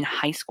was maybe in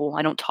high school.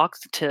 I don't talk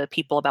to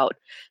people about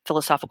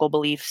philosophical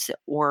beliefs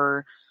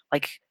or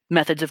like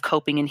methods of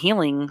coping and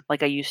healing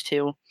like I used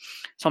to.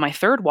 So my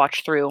third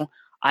watch through,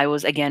 I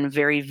was again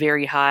very,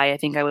 very high. I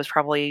think I was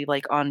probably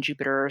like on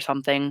Jupiter or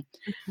something,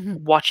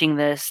 watching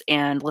this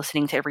and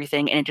listening to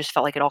everything, and it just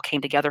felt like it all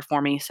came together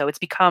for me. So it's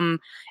become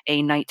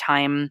a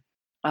nighttime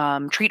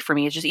treat for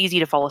me. It's just easy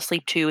to fall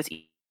asleep to. It's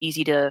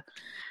easy to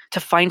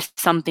find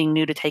something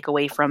new to take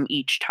away from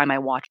each time I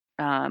watch,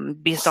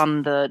 based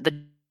on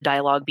the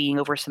dialogue being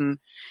over some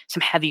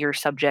heavier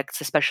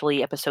subjects,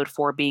 especially episode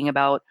 4 being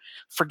about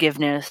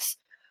forgiveness,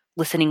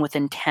 listening with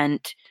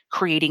intent,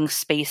 creating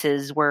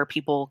spaces where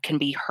people can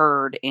be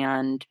heard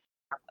and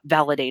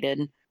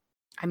validated.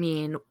 I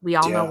mean, we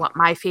all know what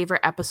my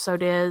favorite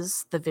episode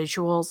is. The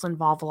visuals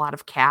involve a lot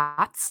of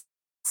cats.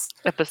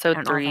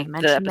 Episode 3,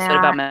 the episode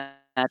about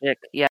magic.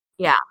 Yeah.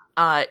 Yeah.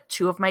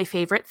 2 of my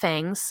favorite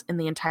things in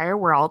the entire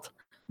world,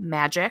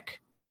 magic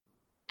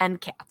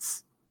and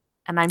cats.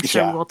 And I'm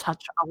sure we will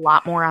touch a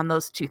lot more on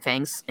those 2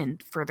 things in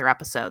further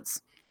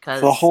episodes.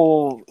 The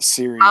whole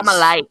series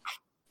I'm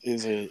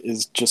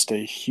is just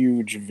a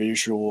huge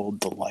visual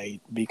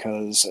delight,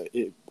 because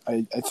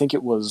I think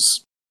it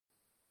wasn't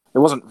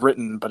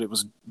written, but it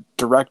was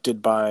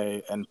directed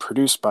by and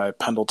produced by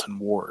Pendleton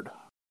Ward,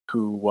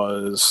 who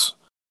was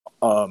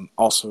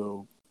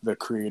also the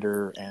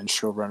creator and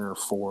showrunner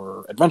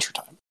for Adventure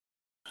Time.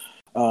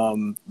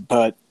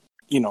 But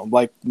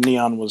like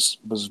Neon was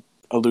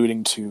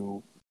alluding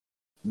to,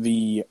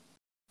 the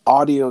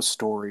audio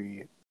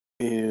story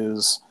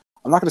is,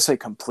 I'm not going to say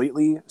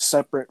completely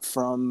separate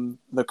from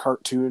the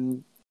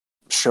cartoon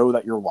show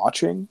that you're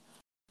watching,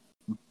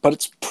 but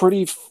it's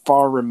pretty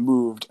far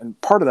removed. And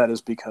part of that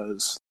is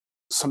because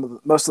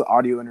most of the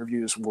audio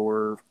interviews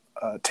were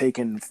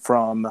taken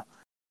from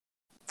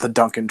the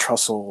Duncan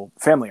Trussell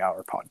Family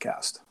Hour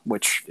podcast,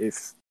 which,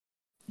 if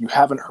you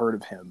haven't heard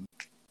of him,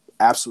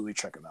 absolutely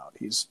check him out.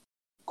 He's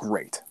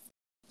great.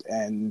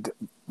 And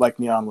like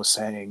Neon was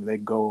saying, they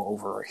go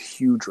over a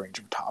huge range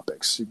of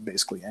topics.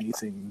 Basically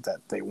anything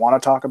that they want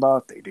to talk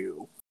about, they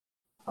do.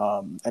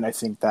 And I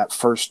think that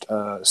first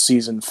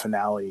season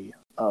finale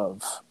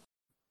of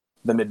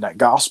The Midnight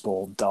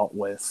Gospel dealt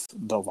with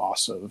the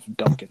loss of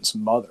Duncan's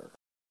mother.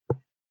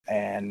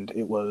 And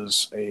it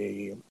was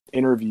a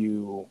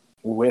interview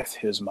with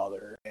his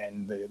mother,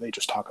 and they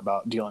just talk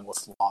about dealing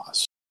with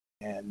loss.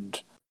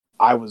 And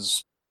I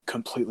was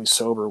completely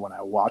sober when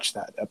I watched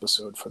that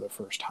episode for the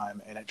first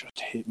time, and it just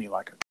hit me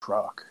like a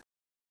truck.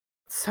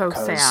 So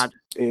sad.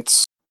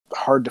 It's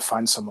hard to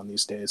find someone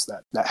these days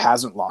that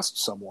hasn't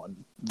lost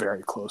someone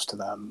very close to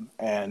them,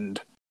 and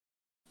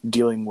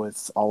dealing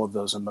with all of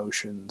those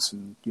emotions,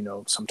 and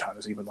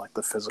sometimes even like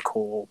the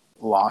physical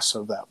loss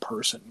of that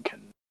person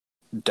can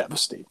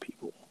devastate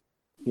people.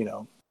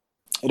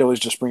 It always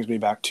just brings me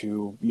back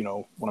to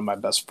one of my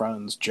best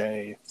friends,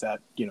 Jay,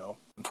 that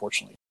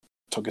unfortunately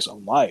took his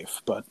own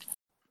life. But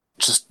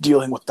just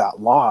dealing with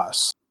that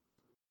loss,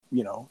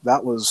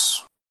 that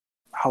was,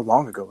 how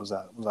long ago was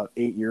that? Was that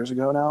 8 years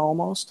ago now,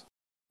 almost?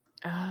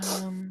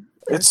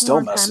 It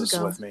still messes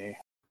with me.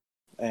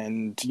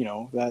 And,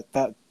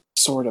 that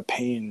sort of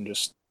pain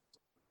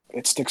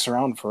it sticks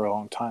around for a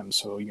long time.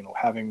 So,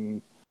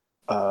 having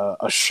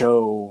a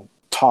show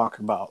talk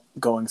about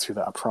going through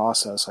that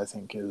process, I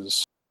think,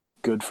 is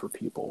good for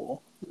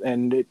people.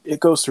 And it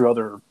goes through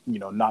other,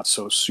 not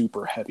so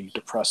super heavy,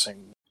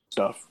 depressing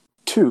stuff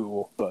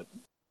too, but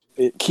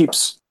it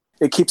keeps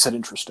it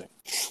interesting.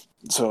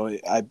 So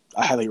I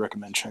highly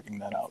recommend checking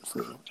that out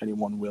for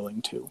anyone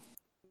willing to.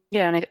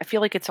 Yeah, and I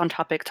feel like it's on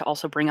topic to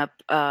also bring up,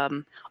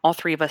 all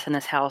 3 of us in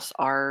this house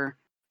are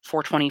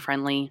 420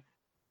 friendly.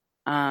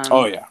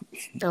 Oh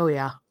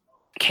yeah.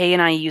 Kay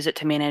and I use it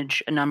to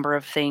manage a number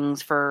of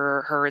things.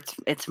 For her,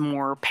 it's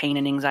more pain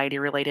and anxiety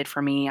related.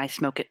 For me, I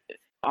smoke it.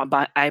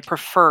 I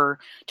prefer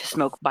to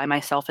smoke by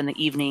myself in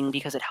the evening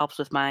because it helps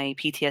with my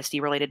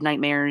PTSD related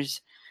nightmares.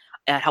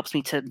 It helps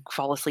me to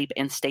fall asleep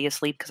and stay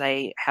asleep because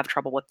I have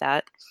trouble with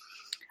that.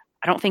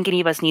 I don't think any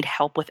of us need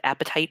help with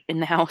appetite in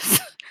the house.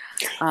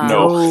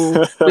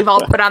 No. We've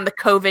all put on the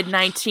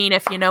COVID-19,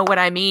 if you know what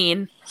I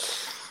mean.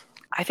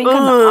 I think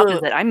I'm the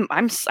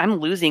opposite. I'm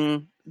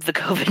losing the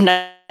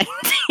COVID-19.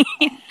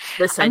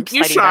 Listen, I'm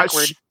sliding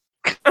backward.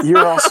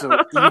 You're also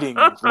eating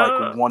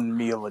like one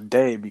meal a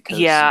day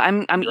because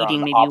I'm eating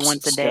maybe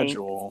once a day.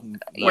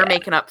 We're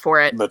making up for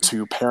it. The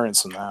 2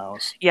 parents in the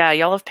house. Yeah,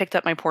 y'all have picked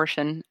up my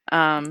portion.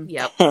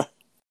 Yep.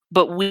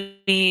 But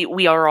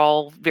we are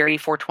all very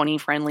 420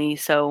 friendly,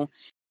 so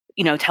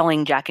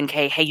telling Jack and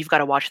Kay, hey, you've got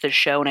to watch this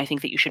show, and I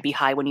think that you should be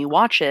high when you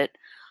watch it.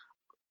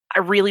 I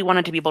really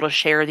wanted to be able to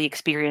share the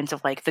experience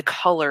of like the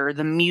color,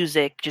 the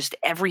music, just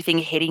everything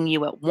hitting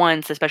you at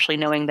once, especially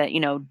knowing that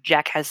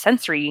Jack has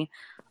sensory,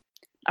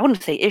 I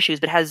wouldn't say issues,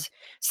 but has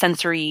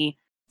sensory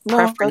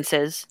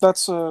preferences.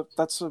 That's a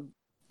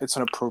it's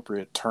an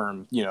appropriate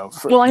term,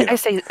 I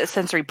say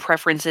sensory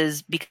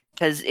preferences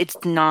because it's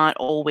not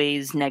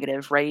always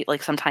negative, right?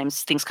 Like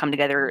sometimes things come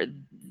together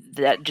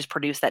that just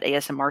produce that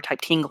ASMR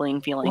type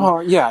tingling feeling.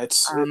 Well, yeah,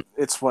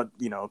 it's what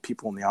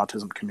people in the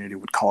autism community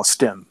would call a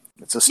stim.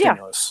 It's a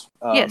stimulus.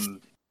 Yes.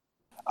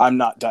 I'm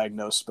not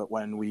diagnosed, but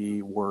when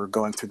we were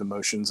going through the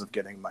motions of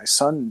getting my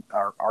son,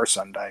 our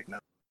son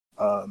diagnosed,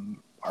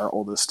 our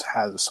oldest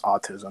has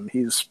autism.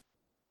 He's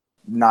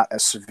not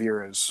as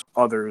severe as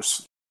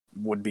others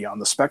would be on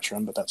the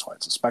spectrum, but that's why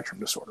it's a spectrum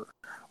disorder.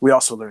 We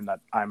also learned that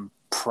I'm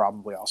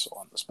probably also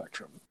on the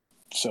spectrum.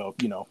 So,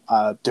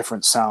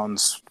 different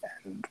sounds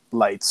and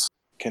lights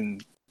can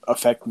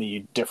affect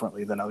me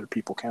differently than other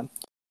people can.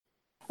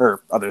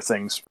 Or other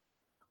things.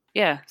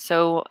 Yeah,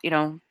 so,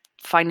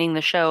 finding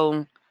the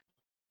show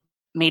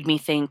made me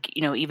think,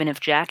 even if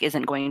Jack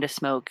isn't going to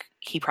smoke,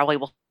 he probably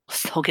will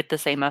still get the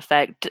same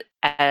effect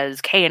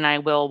as Kay and I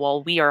will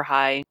while we are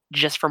high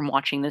just from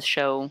watching this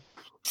show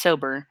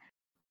sober.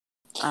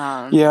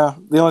 Yeah,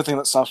 the only thing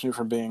that stops me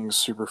from being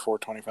super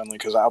 420 friendly,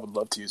 because I would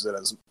love to use it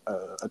as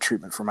a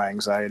treatment for my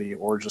anxiety,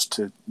 or just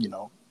to,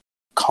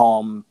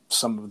 calm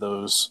some of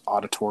those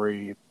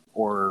auditory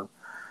or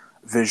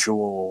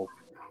visual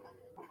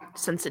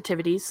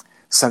sensitivities.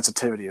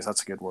 Sensitivities,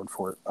 that's a good word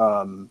for it.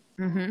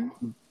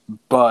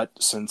 But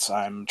since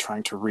I'm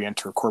trying to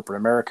re-enter corporate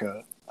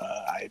America,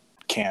 I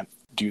can't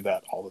do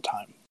that all the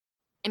time.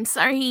 I'm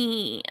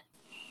sorry.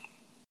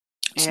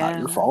 It's not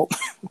your fault.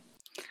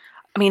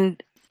 I mean,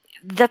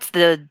 that's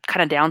the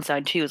kind of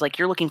downside too, is like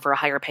you're looking for a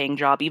higher paying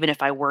job. Even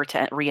if I were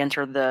to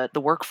re-enter the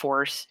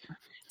workforce,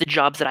 the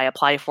jobs that I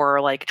apply for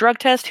are like drug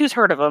test. Who's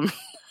heard of them?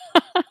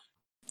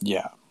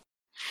 Yeah.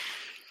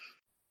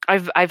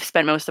 I've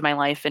spent most of my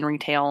life in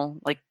retail,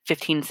 like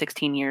 15,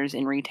 16 years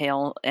in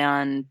retail,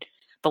 and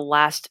the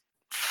last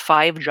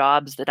 5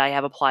 jobs that I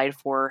have applied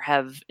for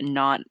have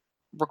not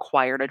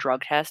required a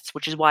drug test,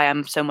 which is why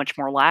I'm so much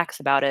more lax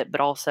about it.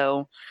 But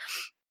also,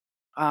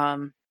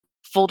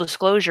 full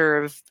disclosure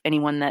of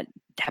anyone that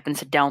happens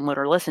to download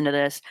or listen to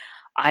this,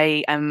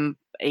 I am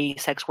a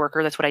sex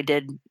worker. That's what I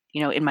did,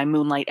 in my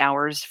moonlight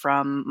hours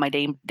from my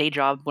day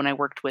job when I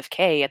worked with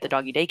Kay at the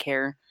doggy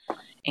daycare,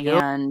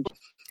 and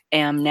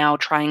am now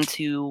trying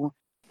to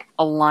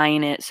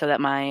align it so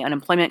that my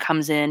unemployment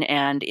comes in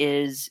and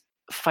is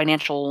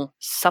financial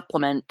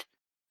supplement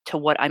to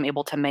what I'm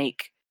able to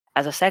make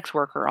as a sex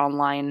worker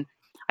online.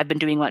 I've been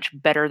doing much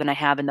better than I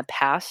have in the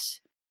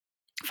past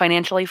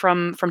financially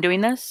from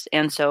doing this.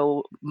 And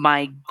so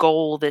my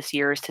goal this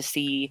year is to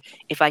see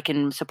if I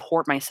can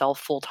support myself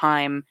full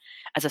time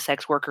as a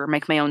sex worker,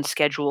 make my own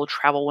schedule,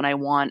 travel when I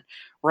want,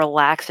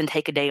 relax and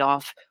take a day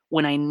off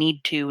when I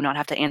need to, not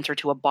have to answer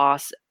to a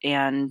boss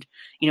and,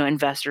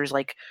 investors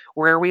like,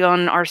 where are we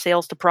on our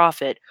sales to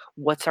profit?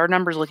 What's our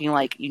numbers looking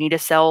like? You need to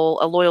sell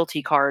a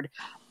loyalty card.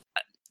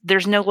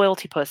 There's no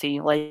loyalty pussy.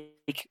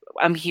 Like,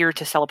 I'm here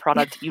to sell a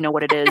product. You know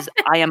what it is.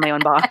 I am my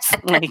own boss.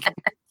 Like,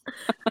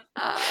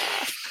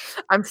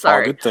 I'm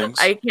sorry. All good things.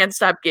 I can't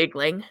stop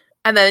giggling.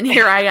 And then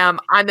here I am.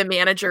 I'm the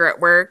manager at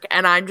work,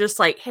 and I'm just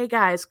like, "Hey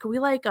guys, can we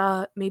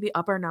maybe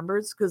up our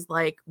numbers because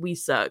we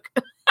suck."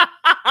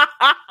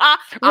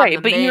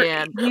 Right, but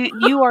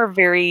you are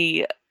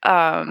very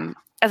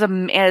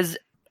as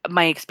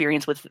my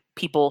experience with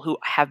people who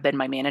have been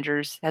my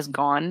managers has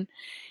gone.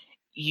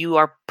 You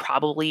are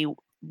probably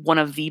one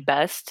of the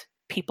best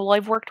people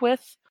I've worked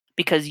with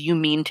because you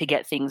mean to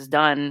get things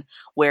done,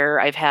 where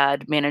I've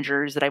had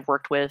managers that I've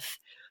worked with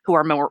who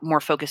are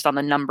more focused on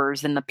the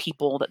numbers than the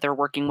people that they're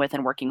working with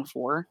and working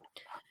for.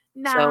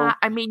 Nah,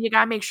 I mean, you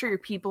gotta make sure your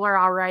people are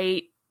all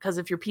right, because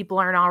if your people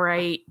aren't all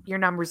right, your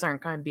numbers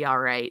aren't going to be all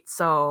right.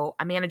 So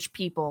I manage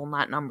people,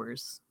 not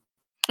numbers.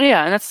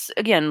 Yeah, and that's,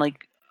 again,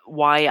 like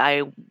why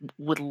I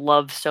would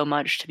love so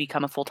much to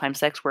become a full-time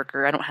sex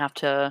worker. I don't have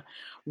to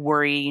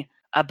worry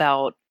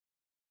about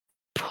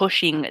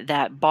pushing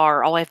that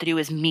bar. All I have to do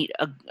is meet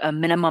a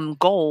minimum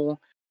goal.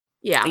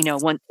 Yeah.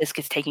 Once this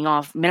gets taken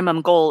off,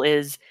 minimum goal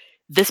is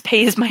this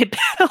pays my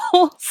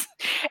bills.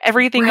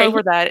 Everything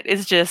over that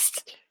is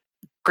just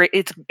great.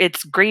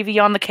 It's gravy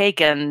on the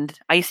cake and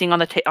icing on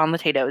the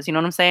potatoes. You know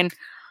what I'm saying?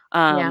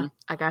 Yeah,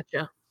 I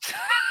gotcha.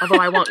 Although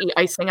I won't eat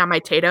icing on my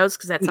potatoes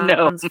because that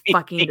sounds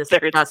fucking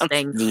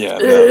disgusting.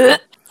 Yeah.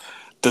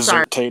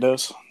 Dessert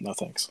potatoes? No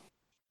thanks.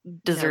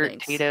 Dessert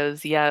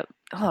potatoes, yeah.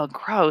 Oh,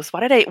 gross.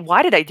 Why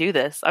did I do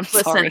this?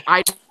 Sorry.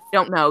 I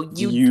don't know.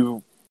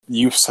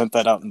 You've sent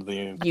that out into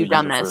the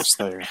universe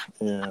there.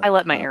 Yeah. I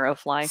let my arrow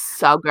fly.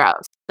 So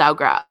gross. So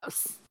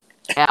gross.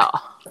 Yeah.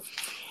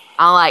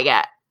 I like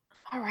it.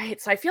 All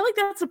right. So I feel like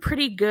that's a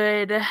pretty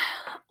good,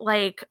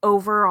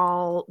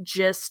 overall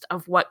gist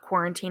of what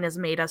quarantine has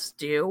made us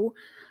do.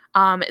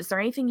 Is there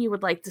anything you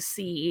would like to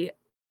see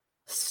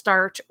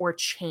start or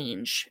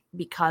change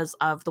because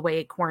of the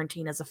way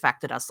quarantine has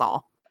affected us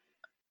all?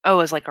 Oh,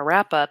 as like a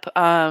wrap up.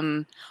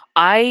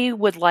 I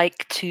would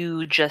like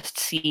to just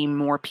see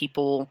more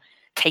people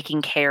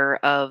taking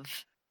care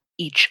of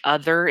each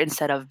other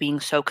instead of being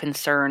so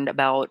concerned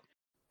about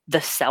the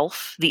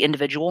self, the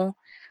individual.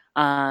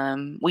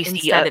 We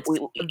see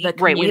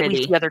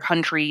other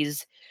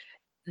countries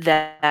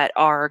that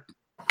are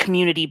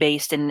community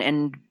based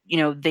and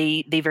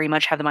they very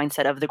much have the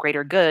mindset of the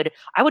greater good.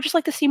 I would just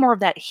like to see more of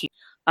that here.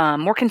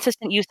 More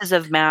consistent uses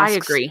of masks. I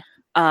agree.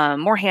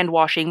 More hand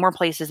washing, more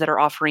places that are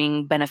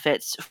offering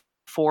benefits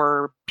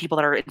for people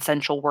that are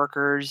essential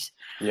workers.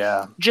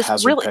 Yeah, just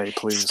hazard really pay,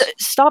 please.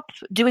 Stop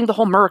doing the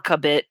whole America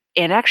bit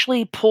and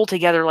actually pull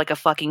together like a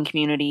fucking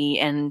community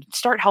and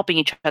start helping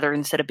each other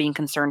instead of being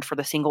concerned for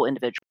the single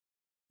individual.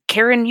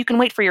 Karen, you can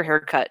wait for your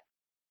haircut.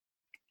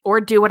 Or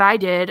do what I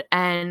did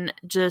and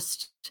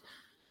just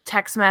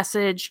text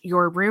message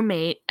your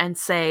roommate and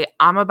say,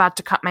 I'm about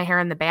to cut my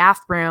hair in the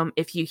bathroom.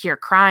 If you hear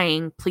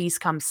crying, please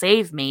come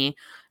save me.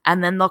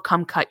 And then they'll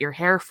come cut your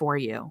hair for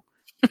you.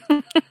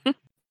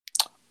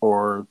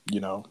 Or,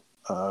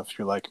 if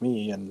you're like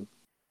me and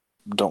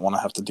don't want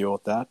to have to deal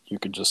with that, you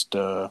could just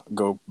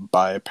go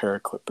buy a pair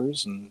of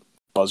clippers and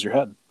buzz your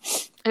head.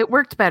 It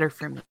worked better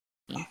for me.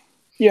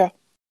 Yeah.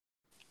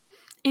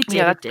 It did.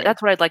 Yeah,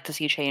 that's what I'd like to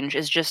see change,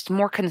 is just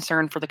more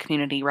concern for the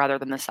community rather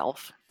than the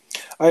self.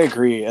 I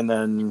agree. And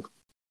then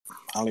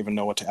I don't even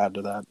know what to add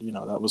to that.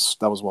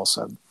 That was well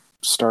said.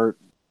 Start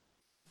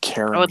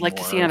caring. I would like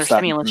to see another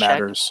stimulus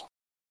matters.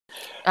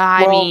 check.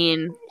 I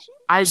mean,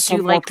 I do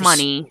like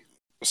money.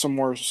 Some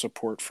more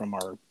support from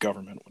our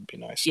government would be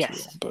nice too.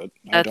 But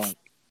I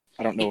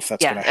don't know if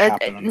that's going to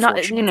happen.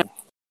 Unfortunately,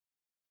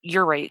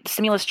 you're right.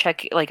 Stimulus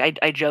check. Like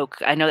I joke.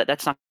 I know that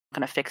that's not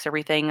going to fix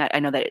everything. I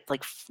know that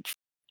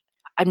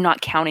I'm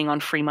not counting on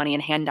free money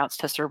and handouts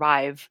to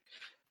survive.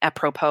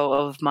 Apropos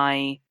of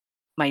my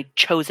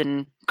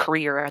chosen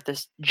career at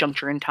this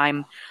juncture in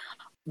time,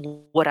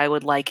 what I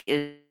would like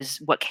is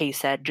what Kay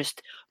said,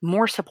 just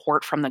more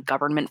support from the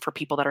government for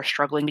people that are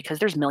struggling, because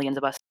there's millions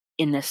of us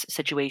in this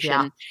situation.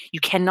 Yeah. You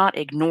cannot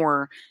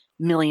ignore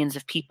millions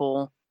of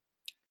people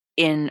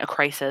in a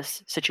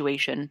crisis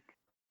situation.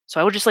 So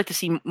I would just like to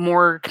see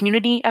more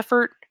community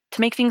effort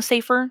to make things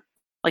safer.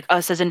 Like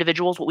us as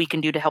individuals, what we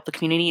can do to help the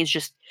community is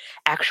just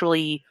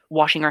actually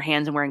washing our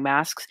hands and wearing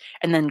masks.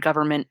 And then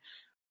government,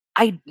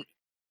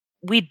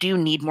 we do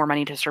need more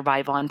money to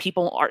survive on.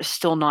 People are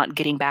still not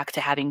getting back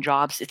to having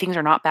jobs. Things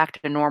are not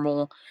back to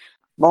normal.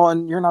 Well,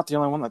 and you're not the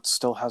only one that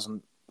still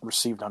hasn't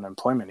received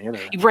unemployment either.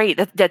 Right.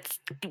 That's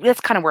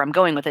kind of where I'm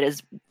going with it.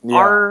 Is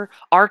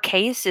our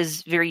case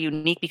is very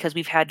unique because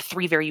we've had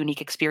 3 very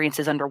unique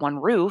experiences under one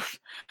roof.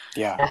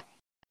 Yeah.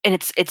 And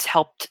it's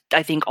helped,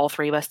 I think, all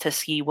 3 of us to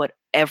see what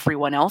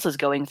everyone else is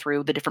going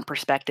through, the different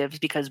perspectives,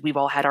 because we've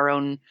all had our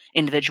own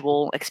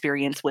individual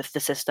experience with the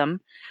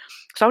system.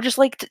 So I would just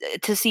like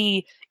to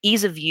see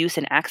ease of use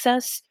and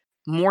access,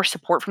 more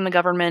support from the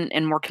government,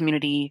 and more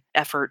community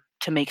effort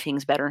to make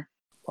things better.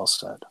 Well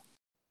said.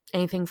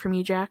 Anything from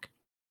you, Jack?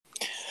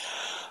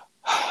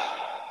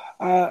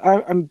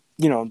 I'm,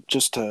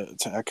 just to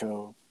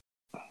echo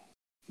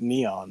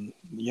Neon.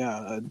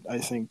 Yeah, I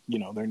think,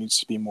 there needs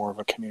to be more of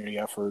a community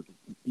effort.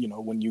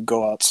 When you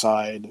go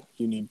outside,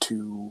 you need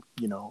to,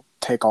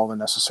 take all the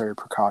necessary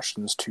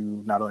precautions to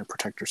not only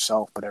protect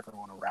yourself, but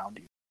everyone around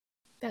you.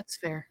 That's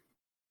fair.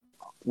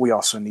 We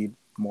also need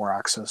more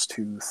access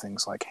to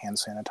things like hand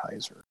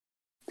sanitizer.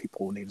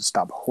 People need to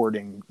stop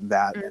hoarding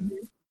that and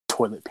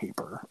toilet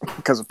paper,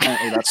 because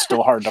apparently that's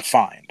still hard to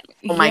find.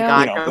 Oh my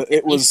God.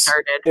 It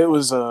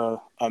was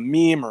a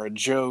meme or a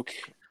joke.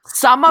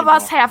 Some of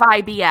us have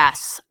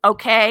IBS,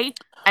 okay?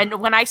 And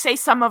when I say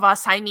some of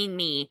us, I mean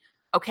me.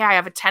 Okay, I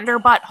have a tender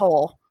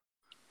butthole,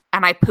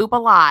 and I poop a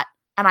lot,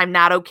 and I'm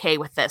not okay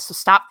with this. So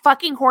stop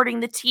fucking hoarding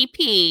the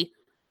TP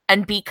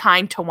and be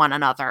kind to one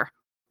another.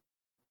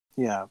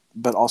 Yeah,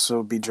 but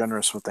also be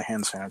generous with the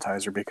hand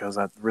sanitizer, because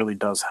that really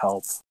does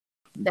help.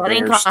 That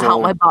ain't gonna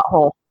help my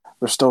butthole.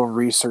 They're still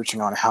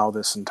researching on how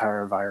this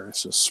entire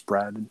virus is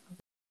spread.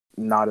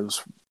 Not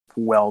as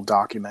well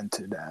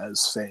documented as,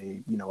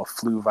 say, a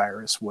flu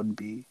virus would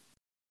be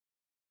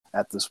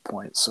at this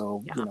point.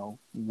 So,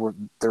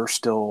 they're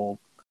still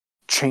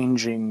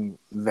changing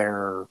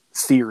their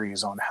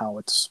theories on how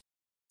it's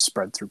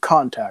spread through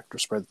contact or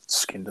spread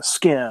skin to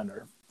skin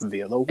or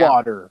via the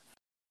water.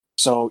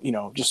 So,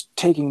 just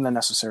taking the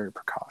necessary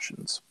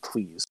precautions,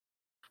 please.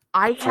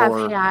 I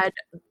have had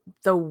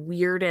the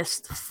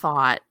weirdest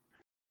thought.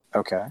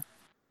 Okay.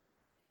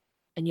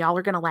 And y'all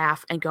are going to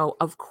laugh and go,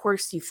 of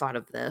course you thought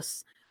of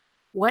this.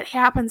 What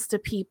happens to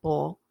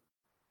people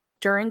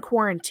during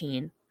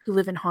quarantine who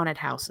live in haunted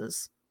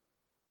houses?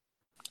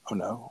 Oh,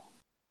 no.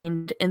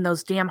 And in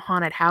those damn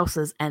haunted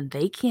houses, and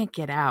they can't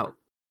get out.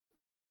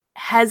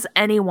 Has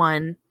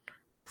anyone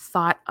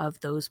thought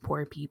of those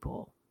poor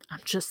people?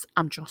 I'm just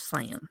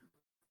saying.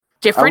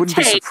 Different I wouldn't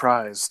take, be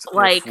surprised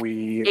if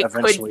we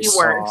eventually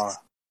saw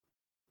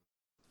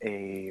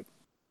a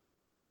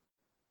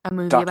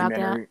movie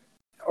documentary, about that?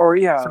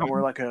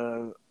 or like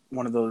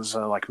one of those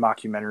like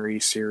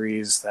mockumentary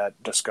series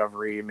that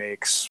Discovery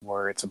makes,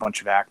 where it's a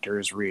bunch of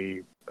actors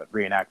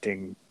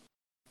reenacting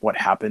what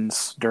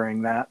happens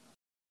during that.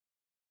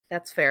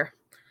 That's fair.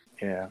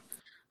 Yeah.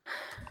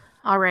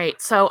 All right,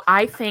 so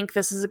I think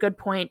this is a good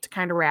point to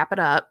kind of wrap it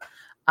up.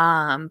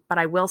 But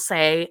I will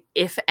say,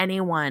 if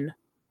anyone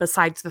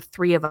besides the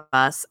three of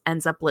us,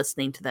 ends up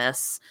listening to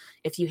this,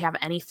 if you have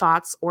any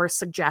thoughts or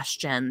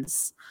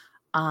suggestions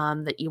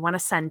that you want to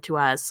send to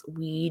us,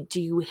 we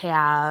do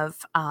have,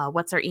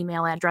 what's our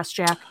email address,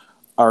 Jack?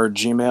 Our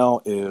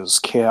Gmail is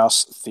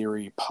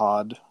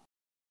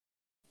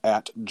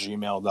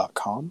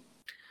chaostheorypod@gmail.com.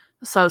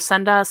 So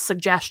send us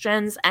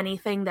suggestions,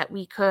 anything that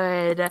we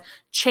could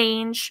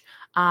change,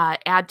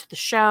 add to the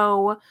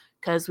show,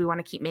 because we want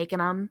to keep making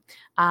them.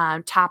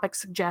 Topic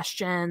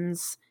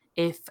suggestions.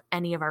 If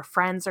any of our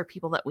friends or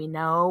people that we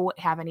know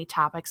have any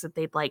topics that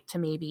they'd like to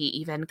maybe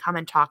even come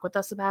and talk with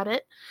us about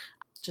it,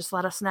 just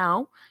let us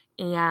know.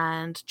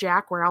 And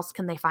Jack, where else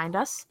can they find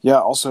us? Yeah,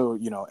 also,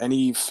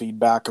 any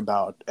feedback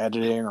about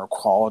editing or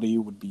quality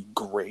would be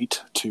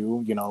great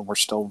too. We're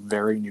still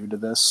very new to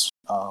this.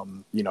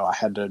 I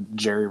had to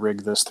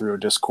jerry-rig this through a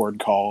Discord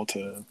call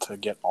to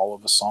get all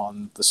of us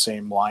on the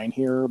same line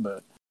here,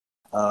 but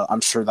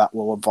I'm sure that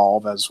will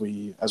evolve as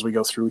we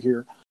go through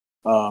here.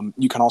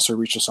 You can also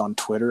reach us on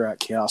Twitter at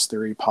Chaos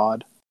Theory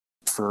Pod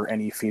for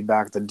any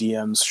feedback. The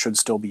DMs should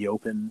still be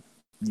open.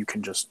 You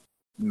can just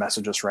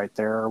message us right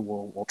there.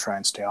 We'll try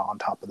and stay on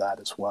top of that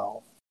as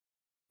well.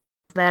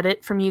 Is that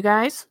it from you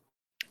guys?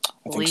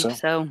 I think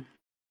so.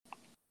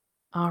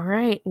 All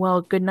right.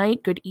 Well, good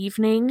night, good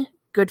evening,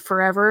 good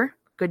forever,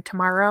 good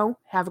tomorrow.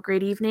 Have a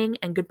great evening,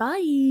 and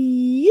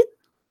goodbye.